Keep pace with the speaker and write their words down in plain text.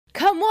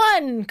Come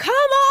one, come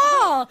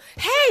all.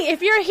 Hey,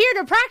 if you're here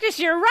to practice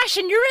your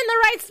Russian, you're in the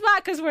right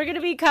spot because we're going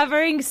to be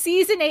covering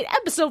Season 8,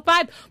 Episode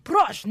 5,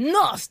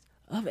 Proshnost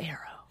of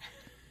Arrow.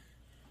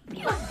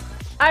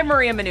 I'm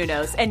Maria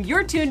Menounos, and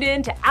you're tuned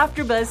in to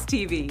AfterBuzz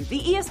TV, the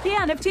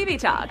ESPN of TV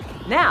talk.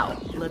 Now,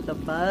 let the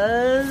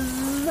buzz...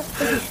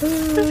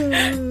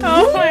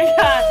 Oh my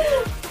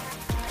God.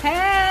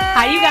 Hey.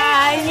 Hi, you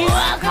guys.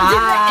 Welcome Hi. to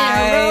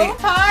the Arrow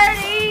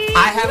Party.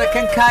 I have a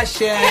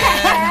concussion.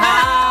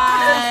 Hi.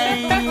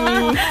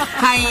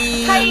 Hi.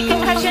 Hi,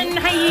 concussion.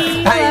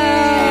 Hi.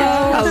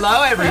 Hi.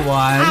 Hello, everyone.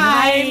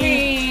 I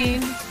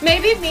mean,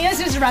 maybe Mia's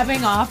just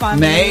rubbing off on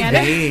me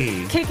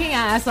Maybe. and kicking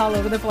ass all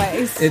over the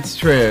place. It's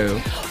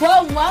true.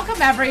 Well,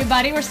 welcome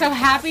everybody. We're so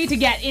happy to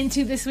get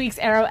into this week's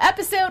Arrow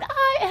episode.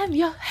 I am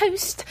your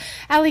host,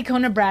 Ali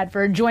Kona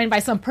Bradford, joined by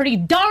some pretty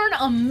darn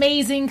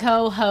amazing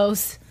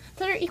co-hosts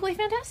that are equally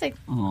fantastic.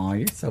 Oh,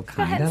 you're so Go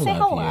kind. ahead and I say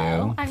love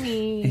hello. you. I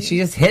mean, And she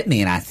just hit me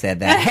and I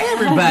said that. Hey,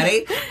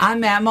 everybody. I'm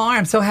Matt Maher.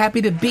 I'm so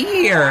happy to be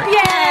here.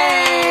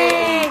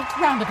 yay!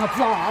 Round of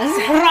applause.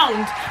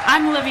 Round.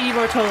 I'm Olivia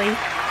Bortoli.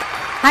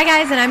 Hi,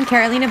 guys, and I'm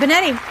Carolina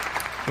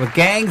Benetti. Well,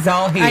 gang's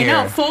all here. I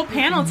know, full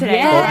panel today.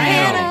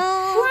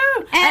 Yeah.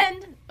 Woo.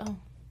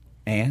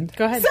 And?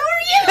 Go ahead. So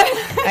are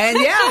you. And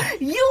yeah.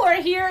 You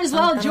are here as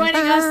well, joining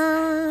us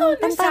on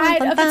the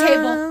side of the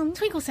table.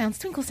 Twinkle sounds,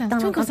 twinkle sounds,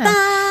 twinkle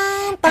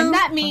sounds. And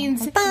that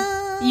means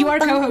you are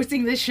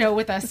co-hosting this show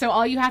with us. So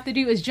all you have to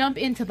do is jump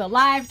into the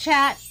live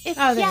chat.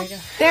 Oh, there we go.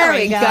 There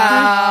we go.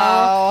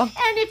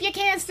 And if you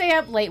can't stay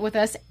up late with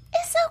us,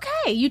 it's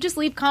okay. You just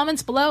leave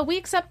comments below. We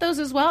accept those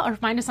as well. Or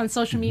find us on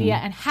social media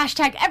and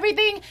hashtag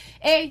everything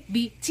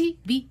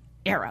ABTV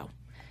Arrow.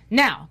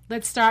 Now,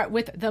 let's start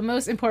with the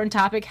most important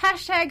topic.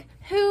 Hashtag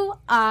who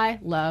I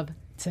love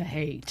to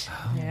hate.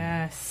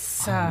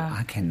 Yes.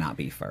 I cannot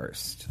be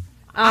first.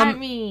 I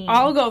mean,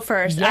 I'll go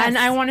first. Yes. And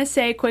I want to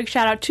say a quick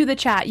shout out to the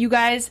chat. You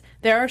guys,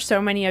 there are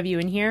so many of you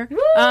in here.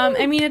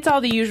 I mean, it's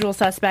all the usual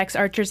suspects.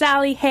 Archer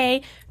Sally,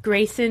 Hey,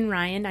 Grayson,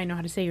 Ryan, I know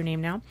how to say your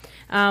name now.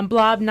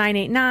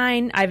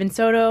 Blob989, Ivan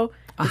Soto.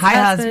 his Hi,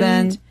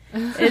 husband.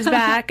 is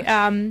back.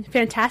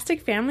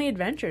 Fantastic Family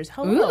Adventures.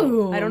 Hello.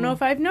 Ooh. I don't know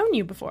if I've known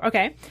you before.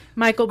 Okay.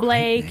 Michael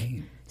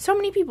Blake. So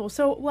many people.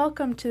 So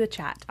welcome to the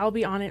chat. I'll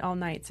be on it all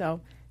night.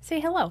 So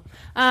say hello.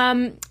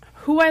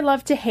 Who I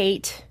love to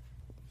hate,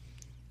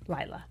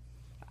 Lila.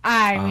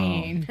 I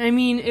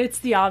mean, It's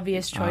the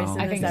obvious choice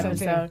in I this think so, too.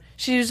 episode.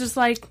 She was just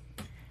like,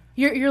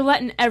 you're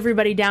letting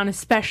everybody down,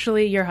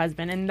 especially your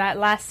husband. And that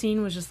last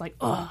scene was just like,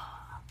 oh.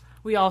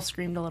 We all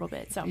screamed a little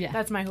bit. So Yeah.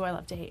 that's my who I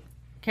love to hate.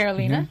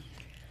 Carolina.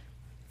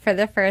 For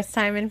the first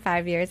time in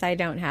 5 years, I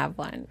don't have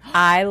one.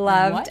 I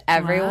loved What?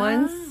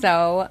 everyone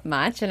so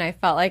much, and I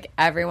felt like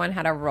everyone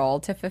had a role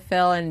to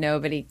fulfill, and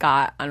nobody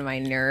got on my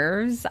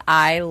nerves.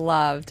 I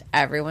loved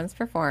everyone's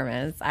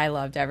performance. I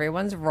loved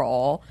everyone's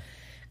role,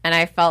 and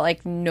I felt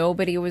like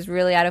nobody was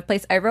really out of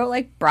place. I wrote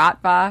like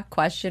Bratva ?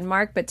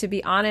 But to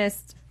be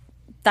honest,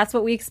 that's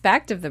what we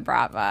expect of the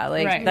Bratva.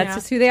 Like Right. that's Yeah.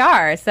 just who they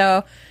are.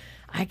 So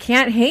I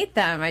can't hate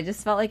them. I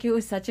just felt like it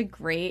was such a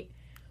great,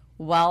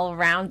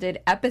 well-rounded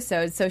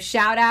episode. So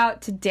shout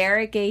out to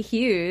Derek A.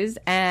 Hughes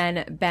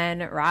and Ben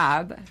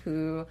Robb,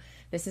 who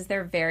this is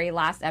their very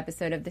last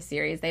episode of the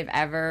series they've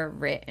ever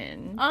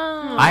written.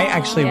 I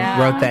actually Yeah.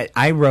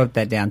 wrote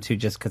that down too,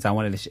 just because I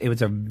wanted to. It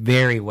was a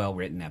very well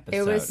written episode.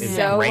 It was It's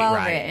so great well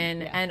writing.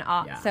 written, and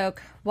also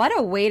what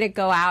a way to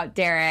go out,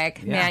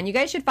 Derek! Yeah. Man, you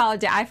guys should follow.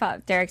 I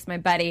follow Derek's my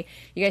buddy.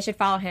 You guys should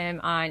follow him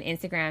on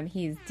Instagram.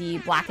 He's D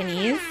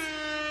Blackanese.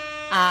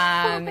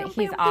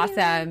 He's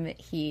awesome.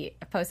 He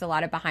posts a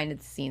lot of behind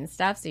the scenes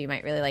stuff, so you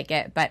might really like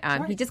it. But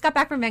he just got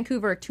back from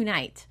Vancouver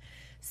tonight.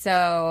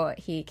 So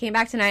he came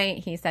back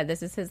tonight. He said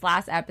this is his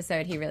last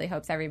episode. He really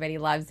hopes everybody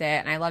loves it.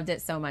 And I loved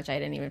it so much I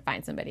didn't even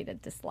find somebody to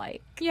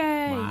dislike.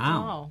 Yay.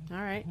 Wow. Oh,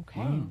 All right.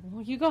 okay.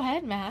 Well, you go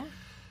ahead, Matt.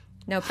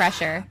 No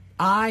pressure.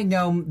 I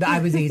know I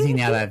was easy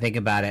now that I think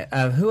about it.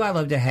 Who I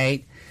love to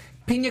hate.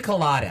 Pina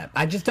colada.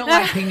 I just don't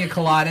like pina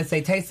coladas.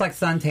 They taste like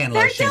suntan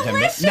lotion to me.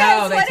 delicious.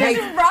 No, they What is taste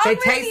wrong they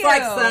with taste you?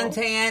 like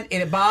suntan,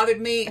 and it bothered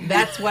me.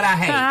 That's what I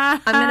hate.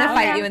 I'm gonna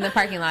fight you in the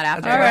parking lot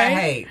after. That's what I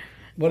hate.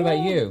 What about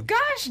you?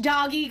 Gosh,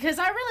 doggy, because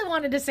I really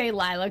wanted to say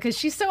Lila because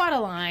she's so out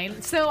of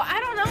line. So I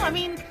don't know. I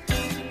mean,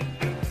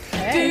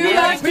 Do you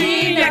like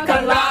pina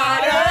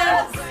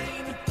coladas?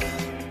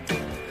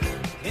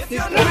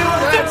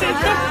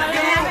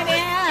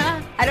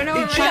 I don't know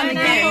what It's we're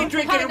champagne, doing.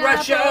 drinking in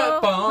Russia.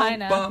 Bum,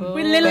 Pineapple. bum.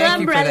 With little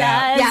Thank you for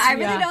that. Yeah, I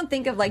really don't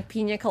think of like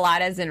pina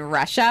coladas in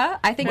Russia.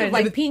 I think of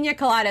like pina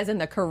coladas in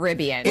the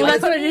Caribbean. Well,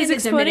 that's Like, what in his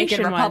the Dominican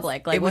explanation was.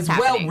 Republic. Like, It was what's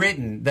well happening?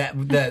 written. That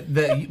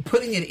the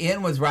putting it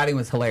in was writing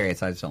was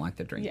hilarious. I just don't like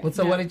the drink. Well,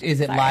 so what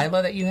is it?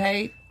 Lila that you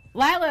hate?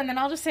 Lila, and then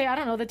I'll just say, I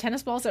don't know, the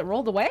tennis balls that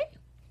rolled away.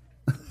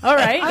 All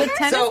right.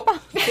 So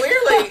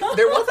clearly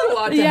there wasn't a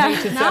lot to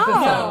hate this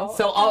episode.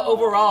 So We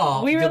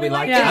overall, did really we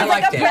like liked it? it. I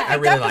liked it. Perfect I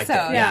really liked it.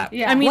 episode. Yeah.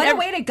 Yeah. I mean, What a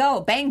way to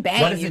go. Bang,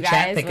 bang, What does you the guys.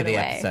 chat think What of a the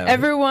way. episode?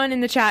 everyone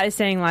in the chat is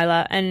saying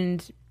Lila,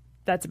 and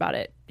that's about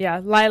it. Yeah,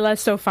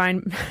 Lila's so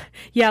fine.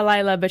 Yeah,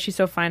 Lila, but she's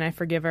so fine, I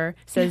forgive her,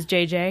 says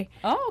JJ.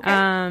 Oh,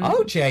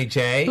 okay.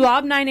 JJ.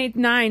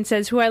 Blob989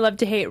 says, who I love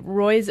to hate,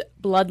 Roy's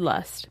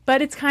Bloodlust.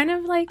 But it's kind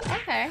of like,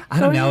 Okay. I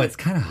don't know. It's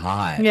kind of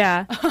hot.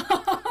 yeah.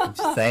 I'm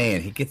just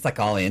saying. He gets like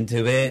all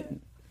into it.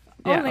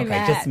 Yeah. Only Okay,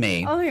 Matt. just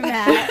me. Only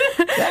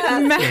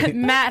Matt.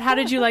 Matt, how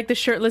did you like the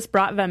shirtless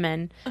Bratva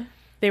men?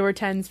 They were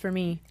 10s for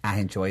me, I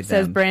enjoyed them.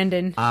 says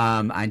Brandon.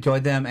 I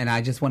enjoyed them, and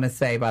I just want to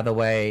say, by the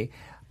way,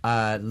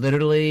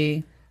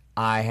 literally,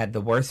 I had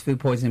the worst food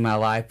poisoning in my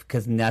life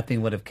because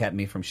nothing would have kept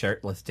me from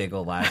shirtless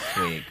Diggle last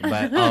week.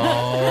 But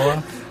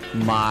oh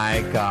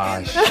my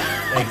gosh,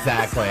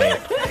 exactly.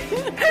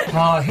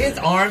 Oh, his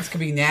arms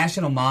could be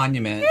national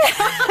monuments.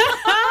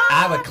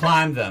 I would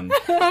climb them.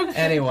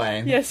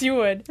 Anyway. Yes, you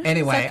would.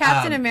 Anyway, So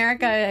Captain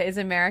America is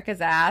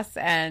America's ass,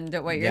 and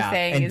what you're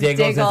saying and is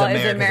Diggles Diggle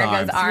is is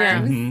America's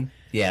arms. Mhm.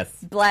 Yes,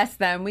 Bless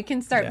them. We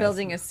can start Yes.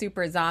 building a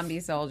super zombie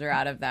soldier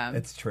out of them.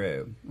 it's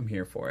true. I'm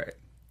here for it.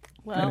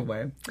 Well,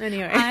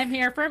 Anyway. I'm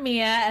here for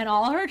Mia and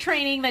all her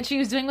training that she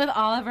was doing with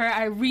Oliver.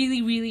 I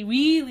really, really,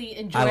 really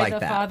enjoyed like the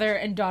that. father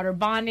and daughter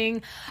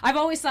bonding. I've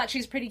always thought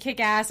she's pretty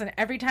kick-ass, and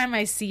every time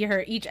I see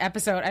her, each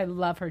episode, I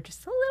love her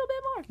just a little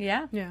bit more.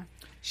 yeah. Yeah.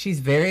 She's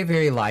very,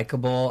 very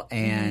likable,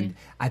 and Mm-hmm.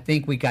 I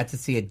think we got to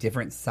see a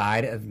different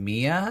side of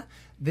Mia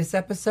this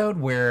episode,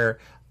 where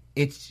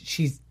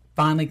she's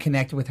finally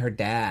connected with her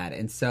dad,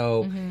 and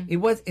so Mm-hmm. it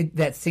was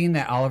that scene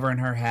that Oliver and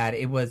her had.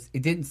 It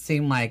didn't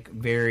seem like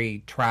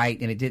very trite,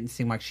 and it didn't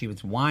seem like she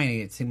was whining.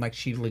 It seemed like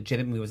she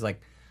legitimately was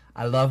like,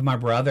 I love my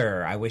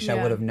brother. I wish I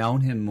Yeah. would have known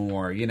him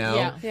more, you know?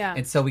 Yeah. Yeah.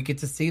 And so we get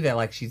to see that,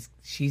 like, she's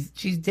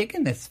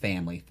digging this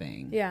family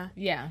thing. Yeah.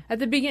 Yeah. At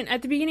the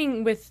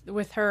beginning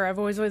with her, I've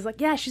always like,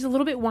 yeah, she's a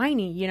little bit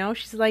whiny, you know?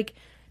 She's like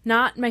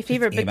not my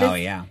favorite, but emo,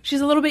 yeah. she's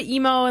a little bit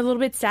emo, a little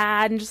bit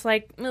sad, and just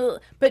like, ugh.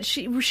 But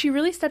she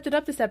really stepped it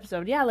up this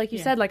episode. Yeah, like you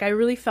said, like I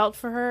really felt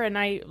for her, and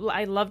I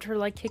loved her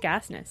like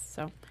kick-assness.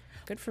 So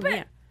good for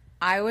me.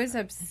 I was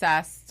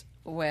obsessed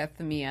with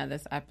Mia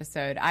this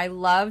episode. I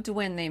loved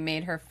when they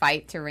made her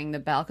fight to ring the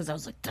bell because I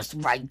was like, that's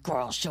right,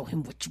 girl. Show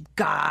him what you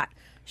got.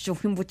 Show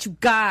him what you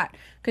got.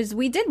 Because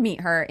we did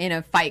meet her in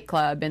a fight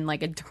club in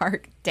like a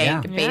dark,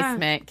 dank Yeah.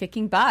 basement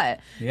kicking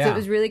butt. Yeah. So it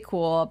was really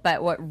cool.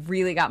 But what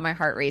really got my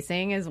heart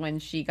racing is when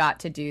she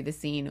got to do the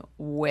scene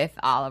with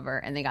Oliver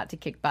and they got to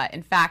kick butt.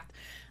 In fact,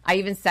 I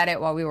even said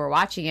it while we were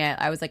watching it.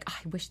 I was like, I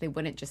wish they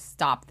wouldn't just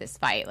stop this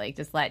fight. Like,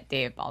 just let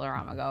Dave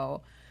Balderrama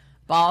go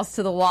balls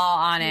to the wall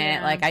on it.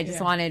 Yeah, like, I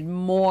just wanted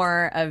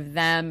more of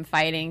them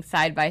fighting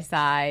side by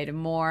side,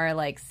 more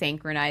like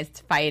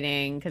synchronized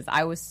fighting, because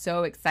I was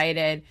so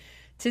excited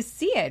to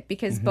see it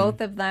because both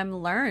of them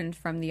learned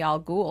from the Al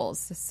Ghouls.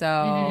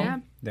 So,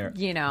 They're-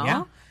 you know,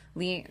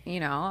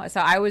 yeah. so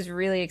I was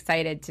really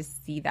excited to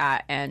see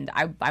that, and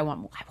I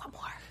want more.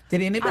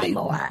 Did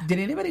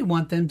anybody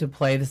want them to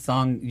play the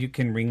song "You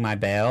Can Ring My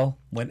Bell"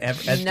 whenever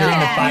during the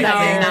fight No.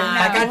 scene? No.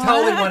 Like I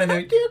totally wanted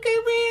them. You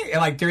can ring,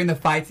 like during the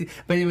fight scene,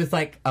 but it was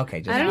like okay,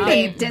 just I don't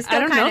Babe, I disco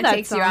don't know kind of that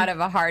takes you song. out of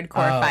a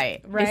hardcore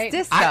fight. Right.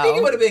 It's disco. I think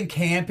it would have been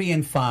campy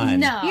and fun.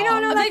 No. You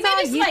don't know Like, that maybe song,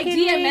 just You like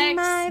Can Ring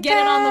My DMX, get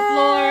it on the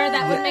floor.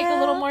 That would make a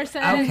little Bell. more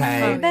sense.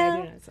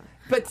 Okay.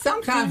 But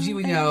sometimes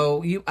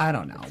I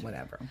don't know,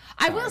 whatever.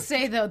 I will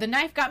say though, the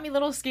knife got me a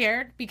little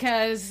scared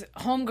because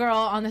homegirl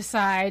on the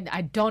side,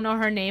 I don't know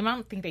her name. I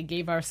don't think they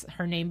gave us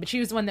her name, but she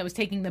was the one that was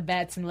taking the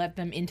bets and let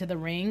them into the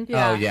ring.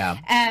 Oh yeah,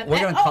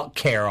 we're gonna call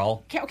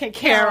Carol. Okay,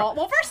 Carol.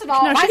 Well, first of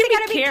all, No, Why she is it could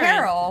gotta be be Karen.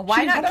 Carol?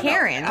 Why not I don't know.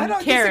 Karen? I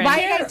don't Karen. Why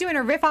are you guys doing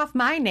a riff off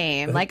my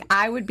name? Like,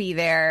 I would be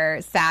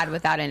there sad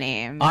without a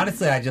name.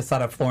 Honestly, I just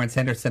thought of Florence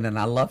Henderson and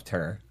I loved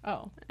her.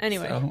 Oh.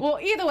 Anyway. So- Well,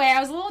 either way, I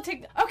was a little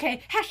ticked.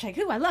 Okay, hashtag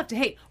who I love to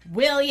hate.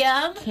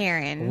 William.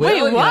 Karen.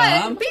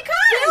 William.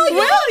 Because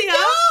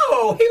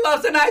No, he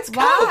loves a nice coat.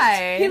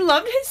 Why? He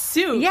loved his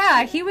suit.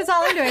 Yeah, he was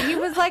all into it. He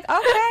was like,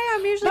 okay,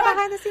 I'm usually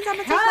behind the scenes. I'm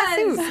going to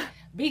take my suit.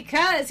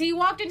 Because he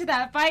walked into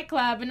that fight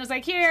club and was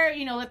like, here,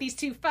 let these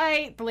two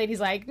fight. The lady's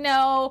like,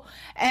 no.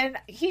 And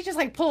he just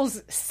like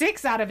pulls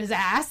 6 out of his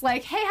ass.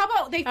 Like, hey, how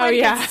about they fight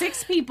against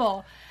 6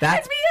 people?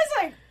 That's-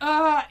 And Mia's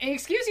like,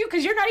 excuse you,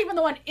 because you're not even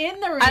the one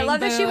in the ring. I love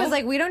that she boo. was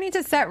like, we don't need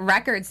to set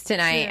records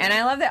tonight. And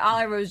I love that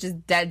Oliver was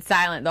just dead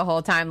silent the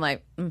whole time,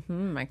 like,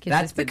 my kid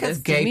That's just did because this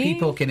to gay me.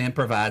 people can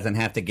improvise and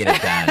have to get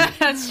it done.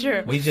 That's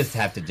true. We just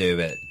have to do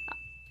it.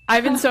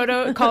 Ivan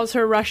Soto calls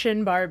her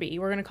Russian Barbie.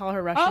 We're going to call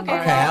her Russian Okay.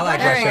 Barbie. Okay, I like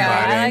There Russian we go.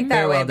 Barbie. I like that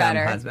Very way well done,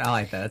 better. husband. I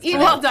like that. That's Even-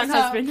 fine. Well done, So-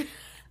 husband.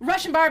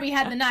 Russian Barbie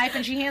had the knife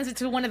and she hands it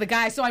to one of the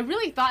guys. So I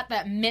really thought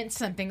that meant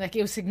something. Like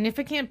it was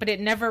significant, but it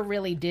never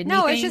really did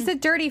No, anything. it's just a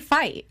dirty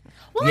fight.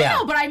 Well, Yeah. I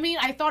know, but I mean,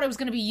 I thought it was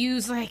going to be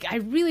used. Like, I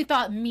really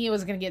thought Mia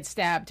was going to get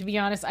stabbed. To be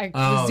honest, I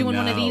Oh, was doing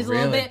one of no, these a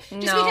little really? bit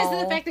just because of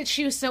the No. fact that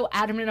she was so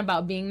adamant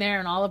about being there,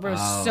 and Oliver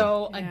was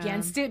so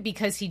against it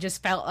because he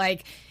just felt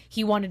like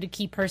he wanted to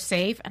keep her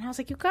safe. And I was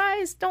like, you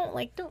guys don't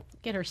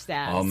get her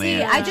stabbed. Oh, man.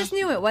 See, I just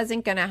knew it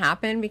wasn't going to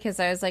happen because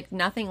I was like,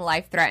 nothing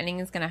life-threatening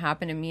is going to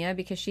happen to Mia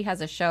because she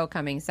has a show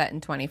coming set in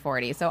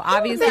 2040. So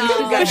obviously, no. she's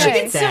But gonna she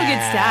get- can still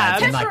get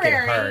stabbed. and not get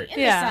Temporary hurt. in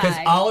the Yeah. side.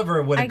 Because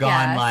Oliver would I have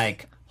gone guess.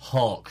 like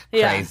Hulk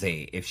Yeah.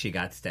 crazy if she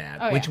got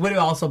stabbed, Oh, which yeah. would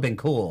have also been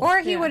cool. Or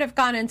he would have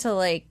gone into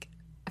like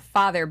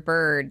Father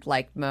Bird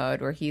like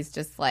mode where he's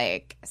just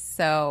like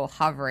so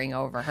hovering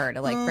over her to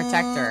like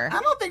protect her. I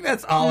don't think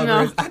that's Oliver.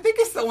 No. I think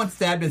if someone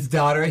stabbed his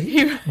daughter,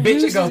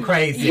 bitch would go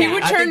crazy. He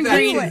would I think turn that's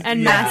green his- and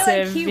yeah. massive. I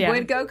feel like he yeah.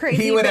 would go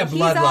crazy. He would but have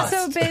he's bloodlust.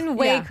 also been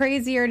way Yeah.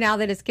 crazier now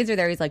that his kids are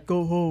there. He's like,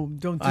 go home,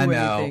 don't do I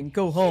know. anything,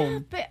 go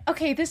home. But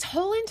okay, this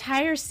whole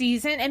entire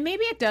season, and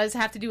maybe it does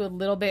have to do a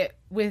little bit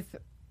with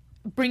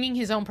bringing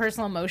his own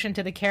personal emotion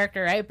to the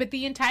character, right? But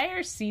the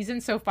entire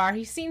season so far,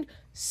 he seemed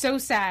so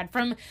sad,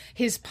 from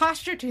his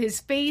posture to his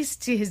face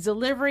to his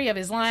delivery of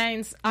his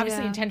lines,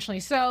 obviously Yeah. intentionally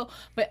so,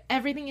 but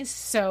everything is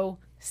so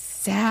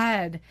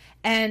sad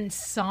and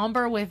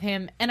somber with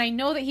him. And I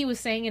know that he was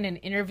saying in an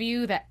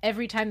interview that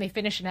every time they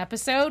finish an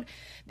episode,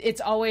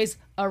 it's always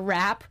a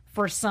wrap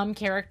for some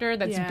character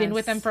that's been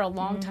with Yes. them for a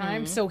long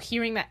time. So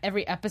hearing that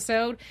every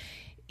episode,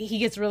 he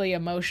gets really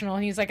emotional.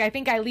 He's like, I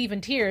think I leave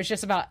in tears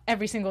just about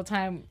every single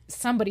time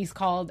somebody's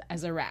called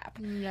as a rap.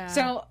 Yeah.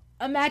 So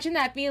imagine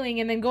that feeling,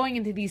 and then going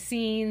into these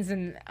scenes,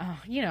 and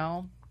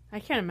I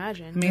can't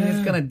imagine. I mean,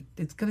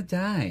 it's gonna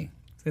die.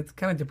 It's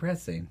kind of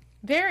depressing.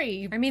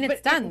 very. I mean, it's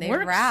but done. it They've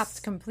works.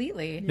 wrapped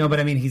completely. No, but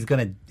I mean,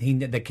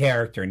 the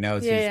character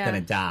knows Yeah, he's yeah.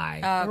 gonna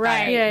die,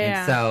 Right. Yeah, and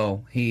yeah.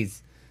 so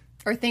he's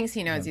Or thinks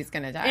he knows he's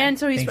going to die. And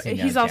so Thinks he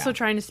he's knows, also yeah.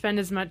 trying to spend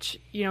as much,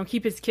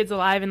 keep his kids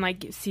alive and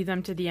like see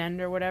them to the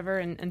end or whatever,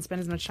 and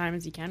spend as much time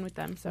as he can with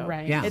them. So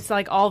Right. Yeah. it's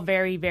like all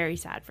very, very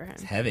sad for him.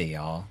 heavy,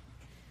 y'all.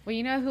 Well,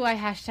 you know who I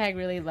hashtag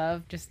really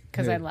love just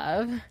because Who? I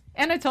love?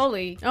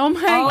 Anatoly. Oh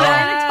my god!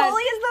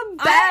 Anatoly is the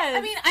best.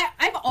 I mean,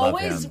 I've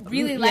always him.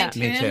 really liked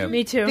Me him. too.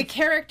 Me too. The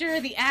character,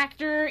 the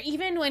actor,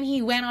 even when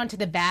he went on to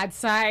the bad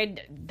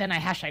side, then I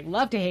hashtag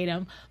love to hate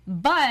him.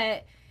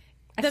 But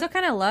I still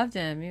kind of loved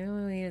him,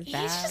 even when he was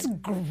bad. he's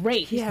just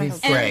great. Yeah. He's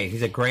And- great.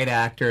 He's a great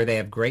actor. They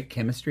have great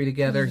chemistry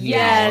together. He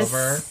Yes.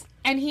 and Oliver.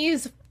 And he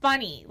is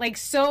funny. Like,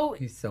 He's so-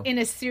 in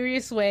a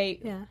serious way,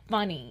 Yeah.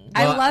 funny.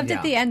 I Well, loved yeah.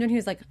 at the end when he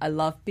was like, I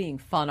love being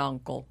fun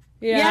uncle.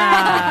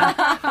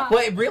 Yeah. Well,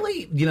 it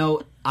really,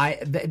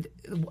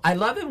 I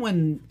love it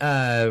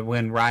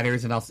when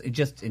writers and also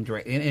just in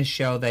a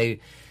show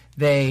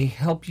they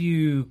help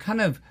you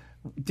kind of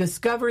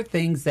discover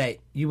things that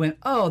you went,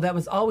 oh, that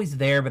was always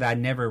there, but I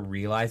never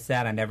realized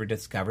that. I never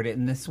discovered it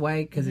in this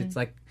way because it's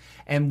like,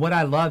 and what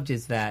I loved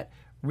is that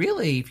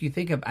really, if you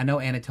think of, I know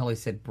Anatoly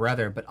said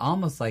brother, but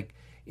almost like.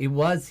 It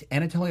was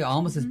Anatoly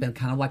almost has been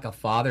kind of like a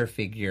father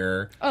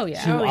figure Oh,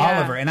 yeah. to Oh, yeah.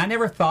 Oliver, and I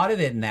never thought of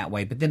it in that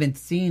way. But then in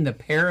seeing the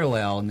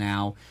parallel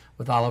now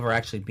with Oliver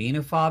actually being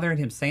a father and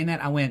him saying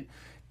that, I went,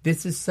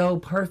 "This is so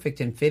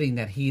perfect and fitting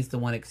that he's the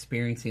one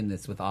experiencing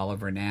this with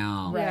Oliver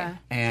now." Right. Yeah.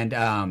 And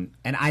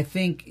I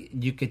think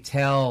you could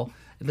tell,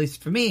 at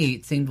least for me,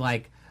 it seemed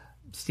like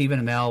Stephen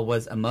Amell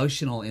was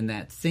emotional in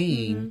that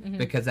scene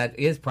because that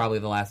is probably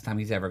the last time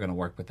he's ever going to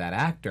work with that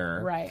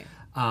actor, Right.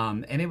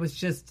 And it was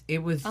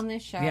On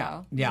this show.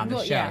 yeah, on this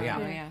Well, show, yeah, yeah.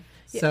 Oh, yeah.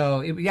 So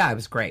it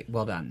was great.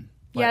 Well done.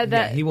 Yeah,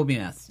 But, he will be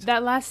missed.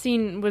 That last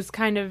scene was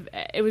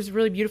it was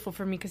really beautiful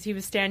for me because he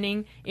was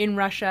standing in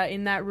Russia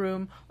in that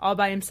room all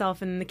by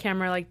himself, and the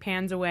camera like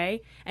pans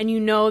away, and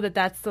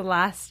that's the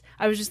last.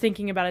 I was just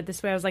thinking about it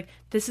this way. I was like,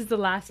 this is the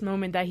last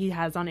moment that he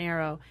has on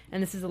Arrow,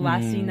 and this is the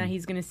last scene that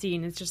he's going to see,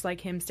 and it's just like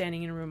him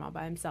standing in a room all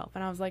by himself.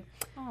 And I was like,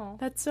 oh,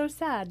 that's so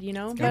sad,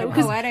 Very But-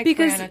 poetic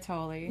for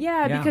Anatoly.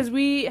 Yeah, Yeah. because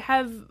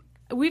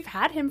we've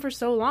had him for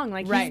so long.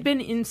 Like Right. he's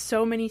been in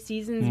so many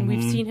seasons, and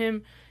we've seen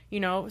him,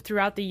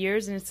 throughout the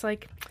years, and it's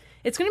like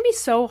it's going to be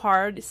so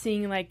hard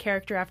seeing like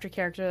character after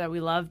character that we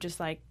love just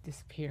like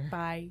Disappear.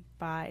 by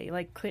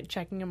like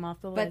checking him off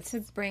the But list.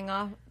 to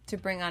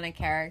bring on a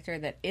character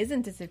that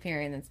isn't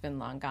disappearing, that's been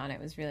long gone, it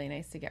was really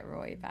nice to get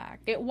Roy back.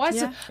 It was,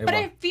 Yeah. but was.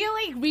 I feel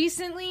like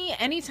recently,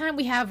 anytime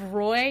we have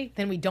Roy,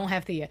 then we don't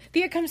have Thea.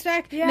 Thea comes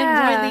back, and then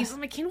Yeah. Roy leaves.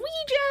 I'm like, can we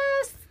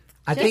just?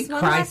 I Just think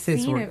one last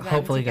Crisis scene we're of them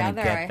hopefully going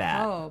to together, get that.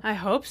 hope. I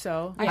hope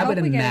so. I hope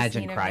would we get a imagine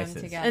scene of them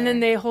Crisis. together. And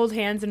then they hold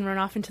hands and run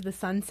off into the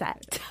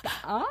sunset.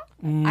 I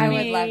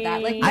would love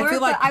that. Like, I more feel of the-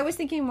 like- I was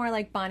thinking more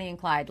like Bonnie and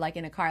Clyde, like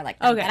in a car,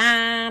 like Okay.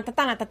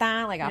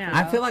 da-da-da-da-da, like off Yeah. the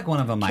I road. feel like one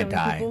of them might Killing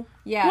die. people.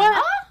 Yeah.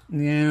 What?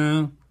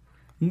 Yeah.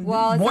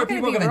 Well, it's more not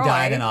gonna people are be going to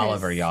die Roy, than 'cause-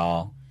 Oliver,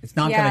 y'all. It's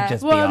not Yeah. going to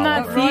just Well, be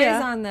not Oliver. Roy's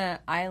Thea. on the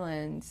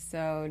island,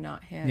 so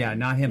not him. Yeah,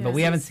 not him. But Yeah,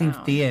 we haven't he's seen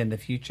found. Thea in the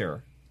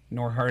future,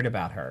 nor heard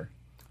about her.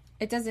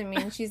 It doesn't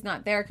mean she's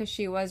not there because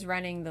she was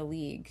running the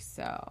league,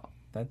 so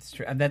That's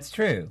true. That's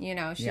true. she's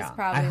Yeah.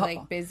 probably I ho-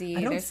 like busy.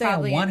 I don't There's say I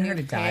probably a want her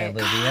new to die,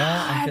 kid.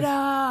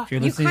 Olivia. If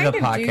you're You listening to the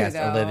kind of do, podcast,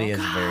 though. Olivia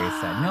is very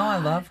sad. No, I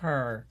love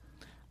her.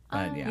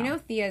 But yeah, You know,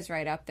 Thea's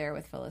right up there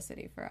with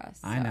Felicity for us.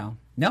 I so know.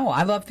 No,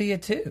 I love Thea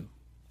too.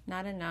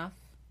 Not enough.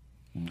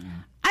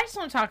 I just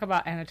want to talk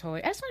about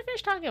Anatoly. I just want to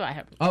finish talking about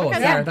him. Oh,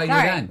 Because sorry, I thought you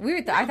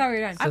were done. I thought we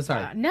were done. So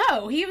sorry.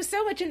 No, he was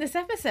so much in this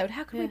episode.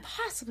 How could we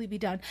possibly be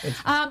done?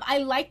 I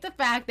like the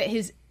fact that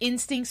his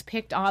instincts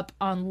picked up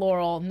on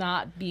Laurel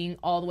not being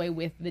all the way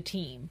with the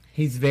team.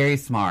 He's very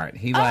smart.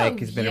 He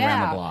has been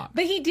around the block.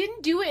 But he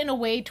didn't do it in a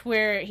way to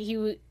where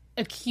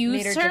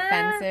accused Made her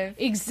defensive.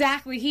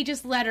 Exactly. He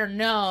just let her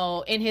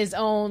know in his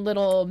own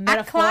little I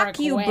metaphoric clock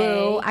you, way.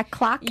 boo. I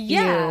clock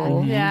Yeah.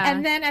 you. Yeah.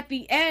 And then at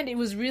the end, it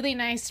was really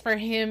nice for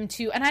him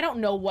to, and I don't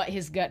know what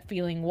his gut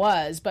feeling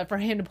was, but for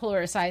him to pull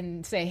her aside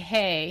and say,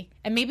 hey,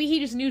 and maybe he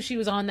just knew she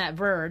was on that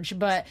verge,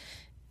 but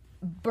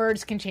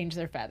birds can change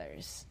their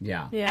feathers.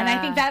 Yeah. Yeah. And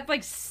I think that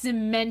like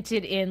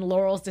cemented in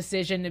Laurel's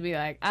decision to be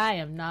like, I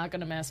am not going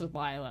to mess with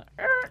Lila.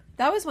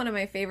 That was one of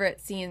my favorite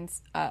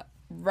scenes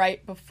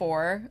right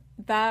before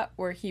that,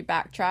 where he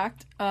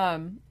backtracked,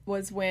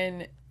 was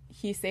when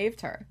he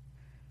saved her.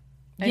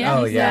 And Yeah.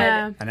 Oh, he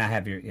yeah. said- And I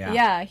have your,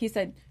 yeah, he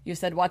said, you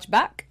said watch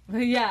back.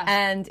 Yeah.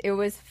 And it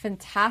was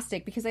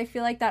fantastic because I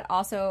feel like that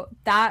also,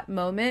 that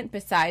moment,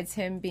 besides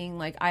him being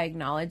like, I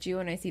acknowledge you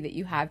and I see that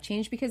you have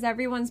changed, because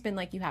everyone's been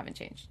like, you haven't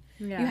changed.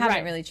 Yeah. You haven't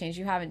Right. really changed.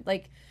 You haven't,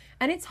 like,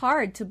 and it's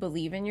hard to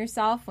believe in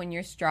yourself when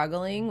you're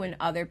struggling, when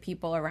other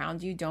people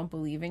around you don't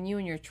believe in you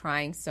and you're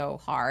trying so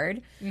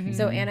hard.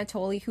 So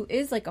Anatoly, who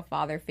is like a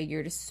father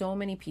figure to so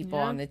many people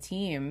on the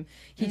team,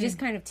 he just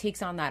kind of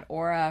takes on that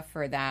aura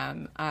for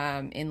them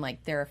in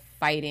like their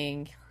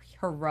fighting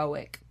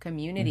heroic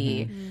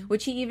community,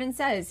 which he even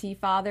says he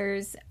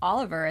fathers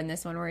Oliver in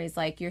this one, where he's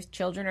like, your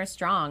children are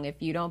strong.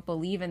 If you don't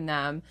believe in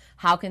them,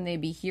 how can they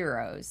be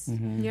heroes?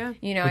 Yeah.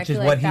 You know, I which is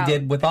feel what like he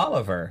did with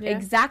Oliver.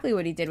 exactly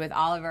what he did with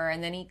Oliver,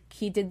 and then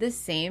he did the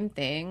same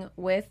thing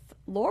with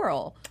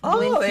Laurel. Oh,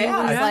 when he yeah,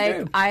 was that's like,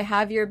 true. I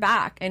have your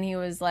back, and he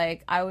was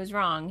like, I was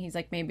wrong. He's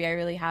like, maybe I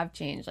really have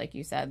changed, like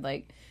you said,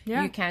 like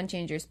Yeah. you can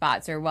change your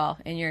spots, or well,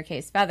 in your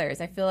case,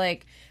 feathers. I feel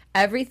like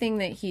everything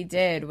that he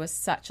did was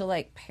such a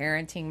like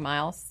parenting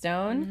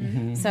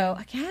milestone. So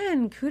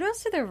again,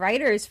 kudos to the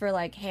writers for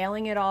like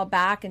hailing it all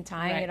back and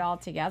tying Right. it all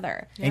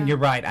together. And you're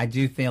right. I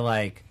do feel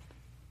like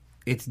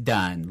it's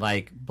done.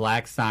 Like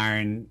Black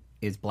Siren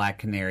is Black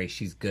Canary.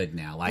 She's good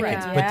now. Like Right.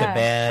 it's put to Yeah.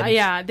 bed.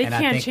 Yeah, they and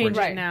I can't think change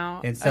we're- it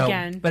now And so,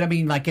 again. but I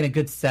mean, like in a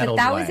good But settled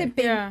that way. was a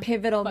big Yeah.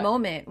 pivotal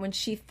moment when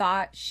she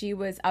thought she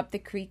was up the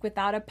creek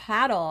without a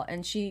paddle,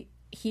 and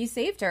he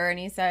saved her, and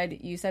he said,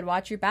 you said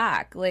watch your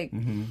back. Like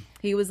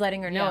he was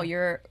letting her know, Yeah.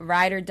 you're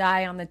ride or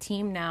die on the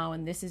team now,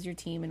 and this is your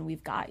team, and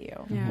we've got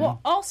you. Well,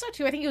 also,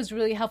 too, I think it was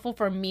really helpful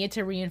for Mia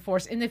to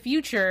reinforce, in the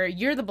future,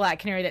 you're the Black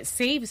Canary that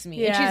saves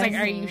me. And she's Yes. like,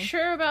 are you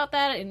sure about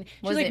that? And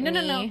she's Was like, it no.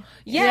 me?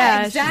 Yeah, Yeah,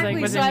 she's exactly.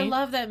 like, was so it I me?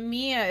 love that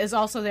Mia is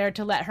also there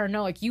to let her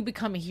know, like, you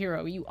become a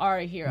hero. You are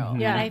a hero.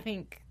 Yeah. And I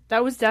think...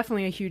 That was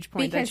definitely a huge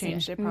point Because that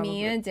changed it. Probably.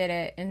 Mia did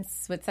it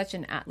with such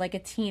like a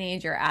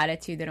teenager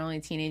attitude that only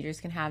teenagers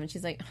can have, and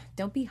she's like,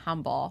 don't be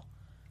humble.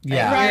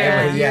 yeah. Right.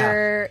 It was- yeah.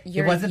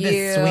 You're It wasn't you.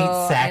 this sweet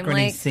I'm, saccharine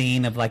like,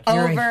 scene of like, you're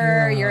a over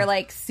hero. your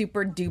like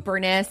super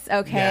duperness.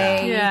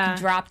 Okay, Yeah. You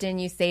dropped in,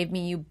 you saved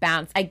me, you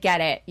bounced. I get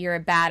it. You're a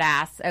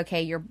badass.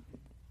 Okay, you're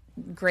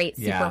great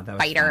super Yeah, that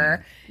was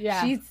fighter. funny.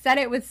 Yeah. She said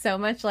it with so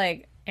much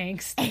like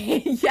Angst.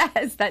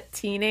 yes, that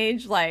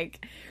teenage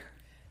like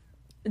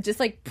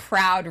just like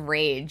proud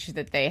rage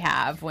that they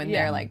have when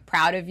Yeah. they're like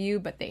proud of you,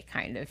 but they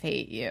kind of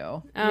hate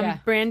you. Yeah.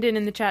 Brandon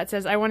in the chat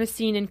says, I want a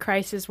scene in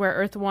Crisis where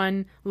Earth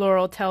 1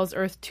 Laurel tells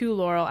Earth 2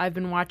 Laurel, I've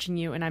been watching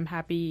you and I'm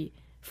happy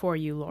for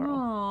you, Laurel.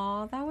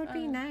 Oh, that would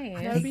be nice.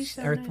 That would be Each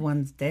so Earth nice.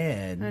 One's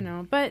dead. I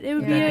know, but it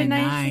would be That'd a be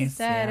nice. nice.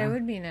 Said yeah. it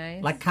would be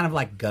nice. Like kind of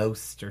like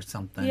Ghost or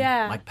something.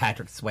 Yeah. Like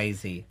Patrick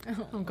Swayze.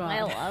 Oh God.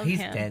 I love He's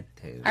him. dead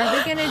too. Are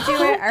we gonna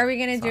do it? Are we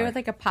gonna do Sorry. it with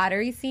like a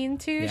pottery scene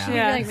too? Yeah. Should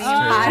Yeah. we be like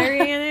making Oh. pottery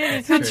in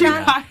it? It's True,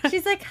 yeah.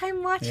 She's like,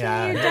 I'm watching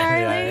Yeah, you,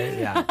 yeah, darling.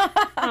 yeah.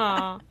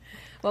 Aw.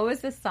 What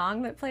was the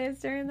song that plays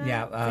during that?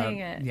 Yeah, Sing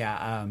it.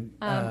 yeah.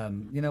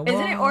 You know,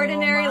 Isn't it whoa,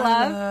 Ordinary my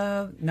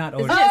Love? Not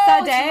Isn't ordinary. it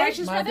Oh, Sade?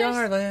 Righteous My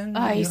Brothers? darling. Oh,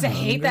 I used to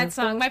hate that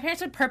wonderful. song. My parents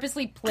would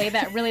purposely play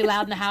that really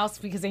loud in the house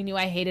because they knew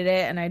I hated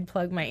it, and I'd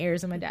plug my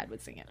ears, and my dad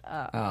would sing it.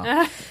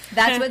 Oh.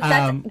 That's what.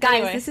 Guys,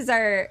 Anyway. this is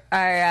our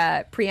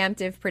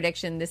preemptive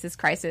prediction. This is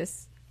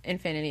Crisis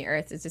Infinity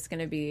Earth. It's just going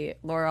to be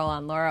Laurel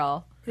on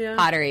Laurel. Yeah.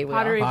 Pottery wheel.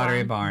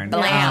 Pottery Barn.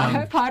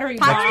 Blam. Pottery Pottery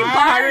Barn.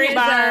 Barn is a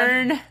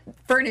Barn.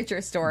 furniture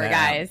store, Yeah,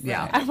 guys.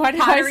 yeah. Why did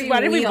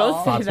we Wheel. both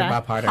say Sponsored by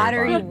that? Pottery,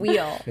 Pottery Barn.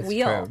 wheel. It's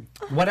Wheel.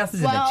 true. What else is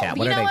in the Well, chat? you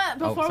What know are they? what?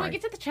 Oh, Before we sorry.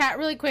 get to the chat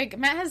really quick,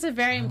 Matt has a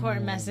very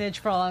important message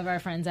for all of our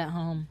friends at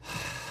home.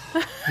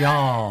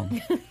 Y'all,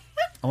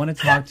 I want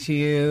to talk to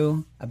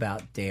you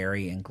about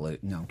dairy and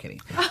gluten. No, I'm kidding.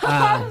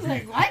 I was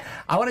like, what?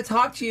 I want to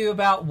talk to you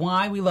about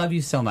why we love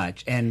you so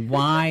much and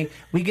why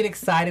we get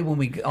excited when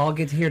we all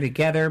get here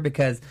together,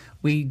 because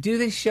we do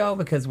this show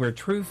because we're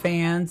true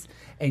fans,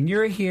 and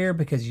you're here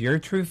because you're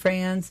true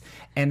fans.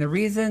 And the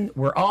reason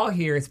we're all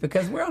here is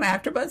because we're on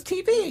AfterBuzz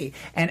TV.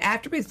 And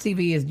AfterBuzz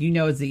TV, is, you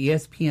know, is the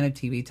ESPN of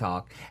TV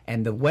talk.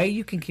 And the way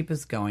you can keep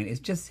us going is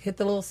just hit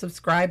the little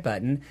subscribe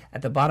button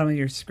at the bottom of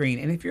your screen.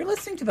 And if you're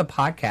listening to the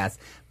podcast,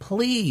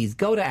 please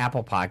go to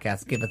Apple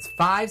Podcasts, give us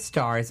 5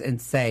 stars,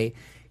 and say,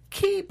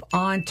 keep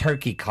on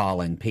turkey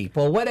calling,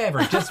 people.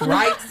 Whatever. Just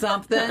write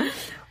something.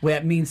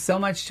 That means so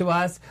much to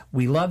us.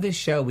 We love this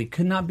show. We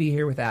could not be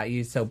here without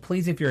you. So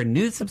please, if you're a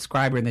new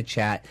subscriber in the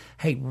chat,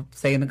 hey,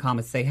 say in the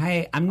comments, say,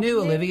 hey, I'm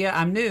new, Olivia.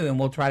 I'm new. And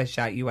we'll try to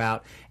shout you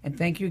out. And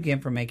thank you again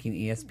for making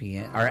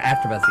ESPN, or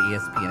AfterBuzz, the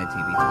ESPN and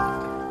TV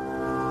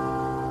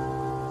talk.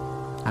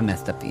 I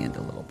messed up the end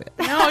a little bit.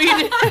 No, you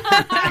didn't.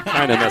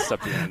 Kind of messed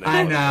up the end.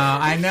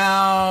 I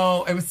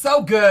know. It was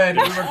so good.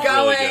 We were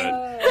going,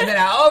 and then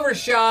I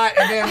overshot,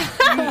 and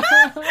then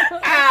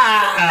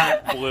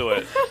Blew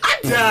it.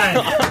 I'm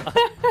done.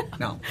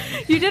 No,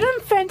 You did a I'm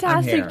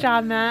fantastic here.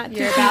 job, Matt.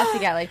 You're about to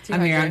get like 250.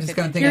 I'm here. I'm just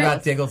going to think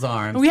about Diggle's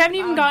arms. We haven't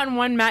even gotten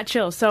one Matt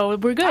Chill, so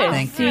we're good.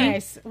 Thank you.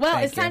 Nice. Well,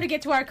 Thank it's time you. to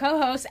get to our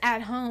co-hosts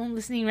at home,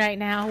 listening right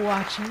now,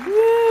 watching,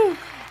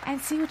 and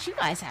see what you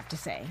guys have to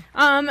say.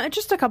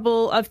 Just a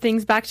couple of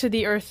things back to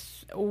the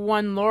Earth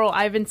One Laurel.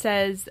 Ivan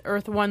says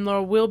Earth One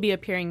Laurel will be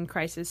appearing in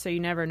Crisis, so you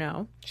never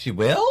know. She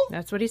will?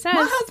 That's what he says.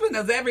 My husband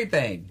knows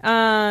everything.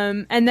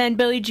 And then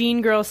Billie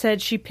Jean Girl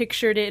said she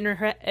pictured it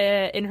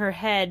in her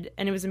head,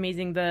 and it was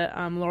amazing. The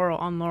Laurel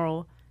on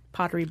Laurel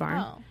Pottery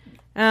Barn.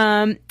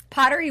 Oh.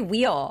 Pottery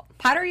wheel.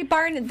 Pottery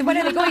barn. What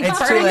are they going It's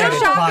too furniture late. It's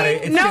shopping? pottery.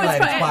 It's too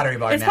late. It's pottery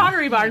bar It's now.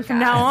 Pottery Barn from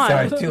now on.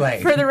 Sorry, it's too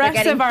late. For the rest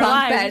Getting of our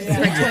bunk lives. beds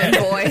for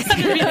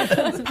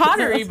twin boys.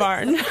 Pottery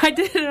Barn. I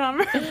did it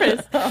on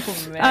purpose.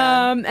 Oh,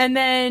 man. And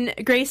then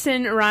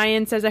Grayson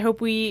Ryan says, I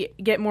hope we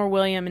get more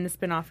William in the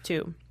spinoff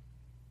too.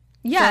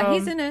 Yeah, So-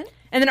 he's in it.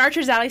 And then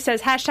Archer's Alley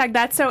says, hashtag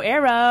that's so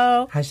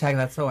Arrow. Hashtag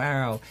that's so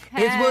Arrow.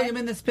 Is William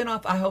in the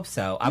spinoff? I hope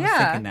so. I was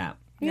Yeah. thinking that.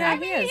 Yeah, I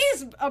mean,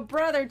 he's a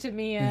brother to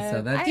me.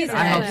 So that's, He's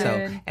I hope in so.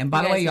 it. And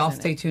by the Yes, way, he's y'all in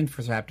stay tuned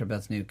for Raptor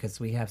Buzz News because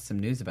we have some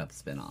news about the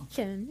spinoff.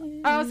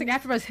 Oh, I was like,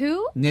 AfterBuzz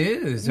who?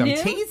 News. I'm New?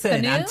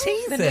 teasing. The I'm new? The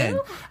teasing.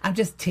 new? I'm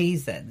just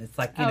teasing. It's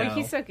like, you Oh, know,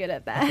 he's so good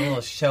at a that.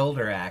 little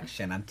shoulder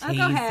action. I'm Oh,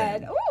 teasing. go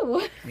ahead.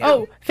 Ooh. Yeah.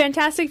 Oh,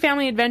 Fantastic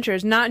Family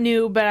Adventures. Not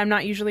new, but I'm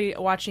not usually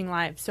watching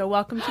live. So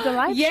welcome to the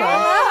live Yeah.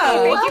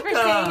 show. Thank you for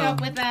staying welcome.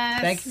 up with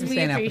us. Thanks for we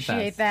staying up with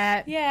appreciate us.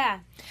 that. Yeah.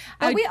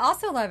 But we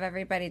also love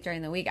everybody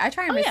during the week. I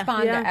try and yeah.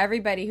 respond Yeah. to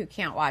everybody who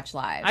can't watch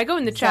live. I go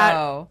in the chat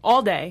So-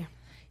 all day.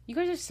 You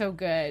guys are so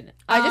good.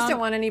 I just don't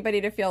want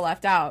anybody to feel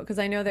left out because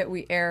I know that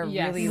we air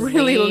Yes.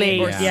 Really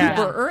late, or yeah.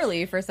 super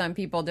early for some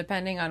people,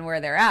 depending on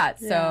where they're at.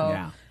 So,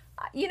 Yeah.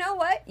 you know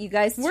what? You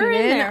guys tune We're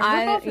in in. there.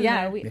 We're both in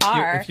there. We If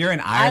are. if you're in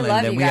I Ireland,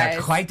 love then you we guys.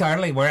 are quite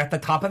early. We're at the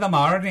top of the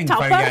morning Top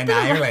for of you in the-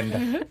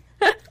 Ireland.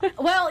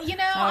 Well, you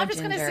know, I'm just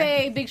going to Ginger.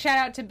 say big shout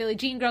out to Billie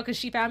Jean Girl because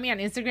she found me on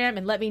Instagram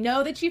and let me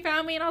know that she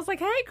found me. And I was like,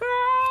 hey,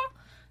 girl.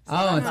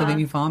 Oh, and so then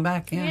you fallen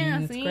back? Yeah, Yeah,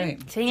 that's see?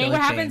 great. See Billie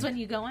what happens Jean. when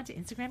you go onto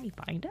Instagram? You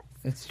find us.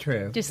 It's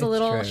true. Just It's a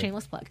little true.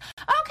 shameless plug.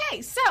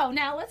 Okay, so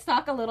now let's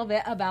talk a little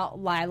bit about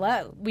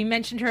Lila. We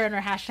mentioned her in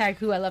our hashtag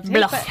Who I Love to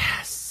Hate, but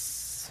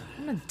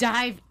I'm going to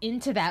dive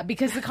into that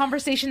because the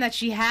conversation that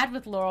she had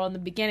with Laurel in the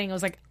beginning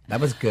was like, That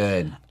was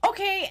good.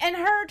 okay, and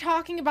her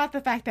talking about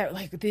the fact that,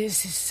 like,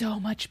 this is so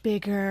much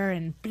bigger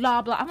and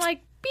blah, blah. I'm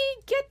like,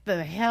 get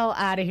the hell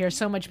out of here.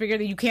 So much bigger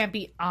that you can't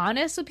be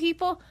honest with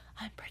people.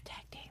 I'm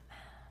protecting them.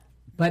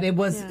 But it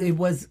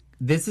was,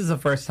 this is the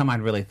first time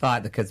I'd really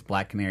thought, because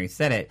Black Canary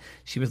said it,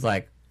 she was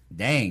like,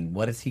 dang,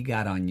 what has he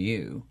got on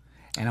you?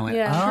 And I went,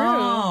 Yeah,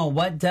 oh,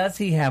 what does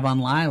he have on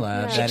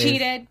Lila? She that is-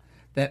 cheated.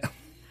 that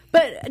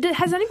But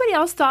has anybody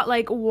else thought,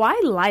 like, why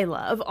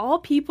Lila? Of all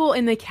people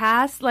in the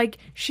cast, like,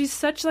 she's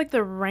such, like,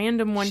 the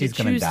random one She's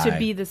to gonna choose to die.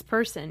 be this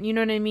person. You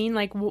know what I mean?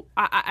 Like,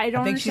 I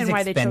don't I think she's understand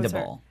why they chose her.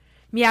 expendable.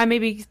 Yeah,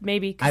 maybe, I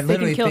because they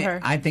literally can kill think, her.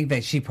 I think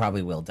that she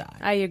probably will die.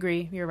 I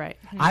agree. You're right.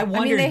 I I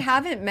wondered. mean, they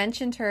haven't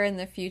mentioned her in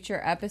the future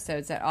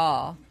episodes at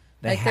all.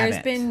 They There's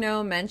haven't. been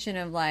no mention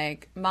of,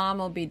 like, mom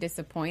will be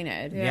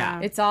disappointed. Yeah.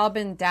 It's all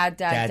been dad.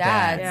 Dad.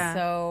 Yeah.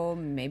 So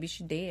maybe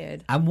she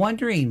did. I'm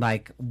wondering,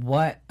 like,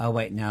 what? Oh,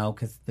 wait, no,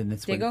 because then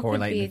this Diggle would could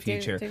correlate in be- the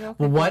future. Diggle could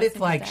Well, be what a if,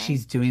 single like, dad.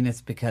 she's doing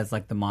this because,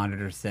 like, the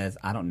monitor says,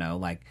 I don't know,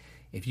 like,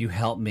 if you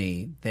help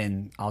me,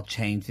 then I'll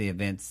change the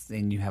events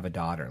and you have a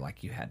daughter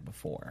like you had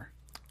before.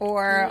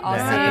 Or I'll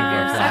That save could be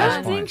your a I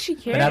don't son. think she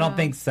cares. But I don't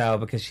think so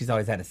because she's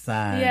always had a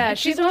son. Yeah,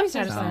 she's always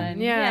had a her son. son.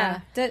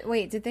 Yeah.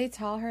 Did they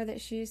tell her that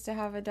she used to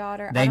have a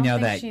daughter? They I don't know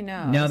think that. she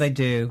knows. No, they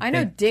do. I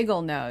know They-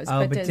 Diggle knows,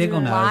 Oh, but does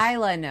Diggle knows.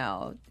 Lila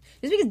know?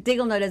 Just because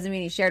Diggle knows doesn't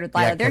mean he shared with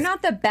Lila. Yeah, They're 'cause-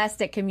 not the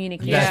best at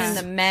communication,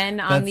 That's- the men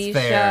on That's these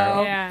fair.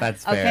 shows. Yeah.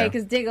 That's fair. Okay,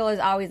 because Diggle is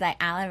always like,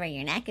 Oliver,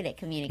 you're not good at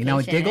communication. You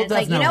know, Diggle It's does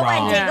like, no you know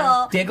wrong. what,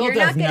 Diggle? Diggle you're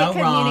does not good no at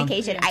wrong.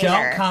 communication either.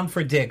 Don't come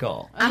for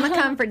Diggle. I'm gonna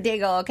come for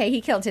Diggle. Okay, he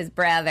killed his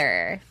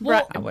brother.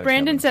 I would've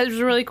Brandon killed says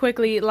really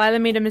quickly, Lila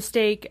made a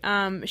mistake.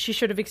 She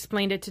should have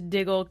explained it to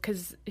Diggle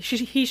because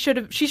she should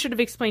have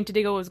explained to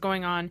Diggle what was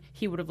going on.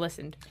 He would have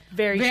listened.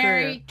 Very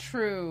Very true.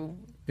 true.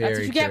 That's what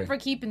Very you get true. for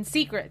keeping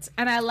secrets.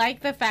 And I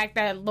like the fact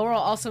that Laurel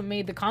also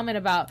made the comment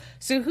about,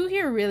 so who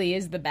here really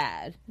is the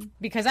bad?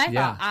 Because I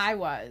Yeah. thought I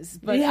was,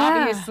 but Yeah.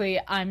 obviously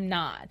I'm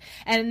not.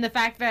 And the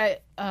fact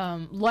that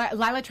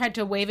Lila tried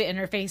to wave it in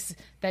her face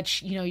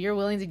that, you're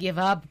willing to give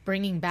up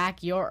bringing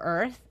back your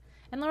Earth.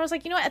 And Laura's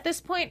like, you know what? At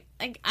this point,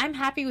 like, I'm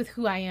happy with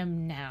who I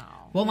am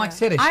now. Well, like I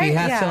said, if she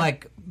has yeah. to,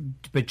 like,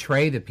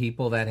 betray the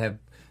people that have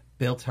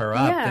built her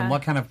up, Yeah. then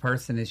what kind of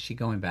person is she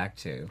going back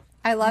to?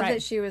 I love Right.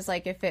 that she was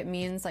like, if it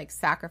means like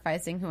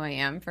sacrificing who I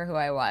am for who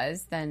I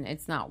was, then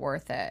it's not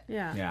worth it.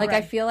 Yeah. Yeah. Like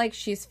I feel like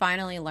she's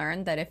finally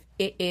learned that if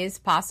it is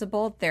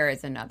possible, there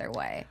is another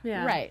way.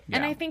 Yeah. Right.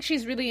 And Yeah. I think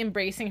she's really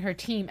embracing her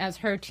team as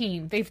her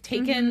team. They've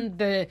taken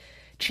the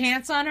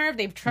chance on her.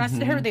 They've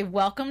trusted her. They've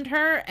welcomed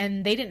her,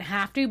 and they didn't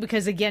have to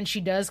because, again,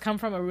 she does come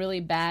from a really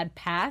bad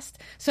past.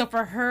 So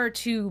for her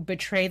to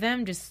betray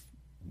them just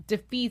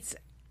defeats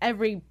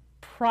every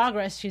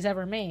progress she's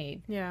ever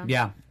made. Yeah.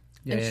 Yeah.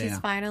 And she's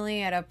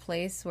finally at a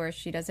place where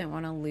she doesn't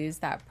want to lose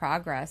that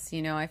progress.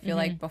 You know, I feel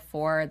like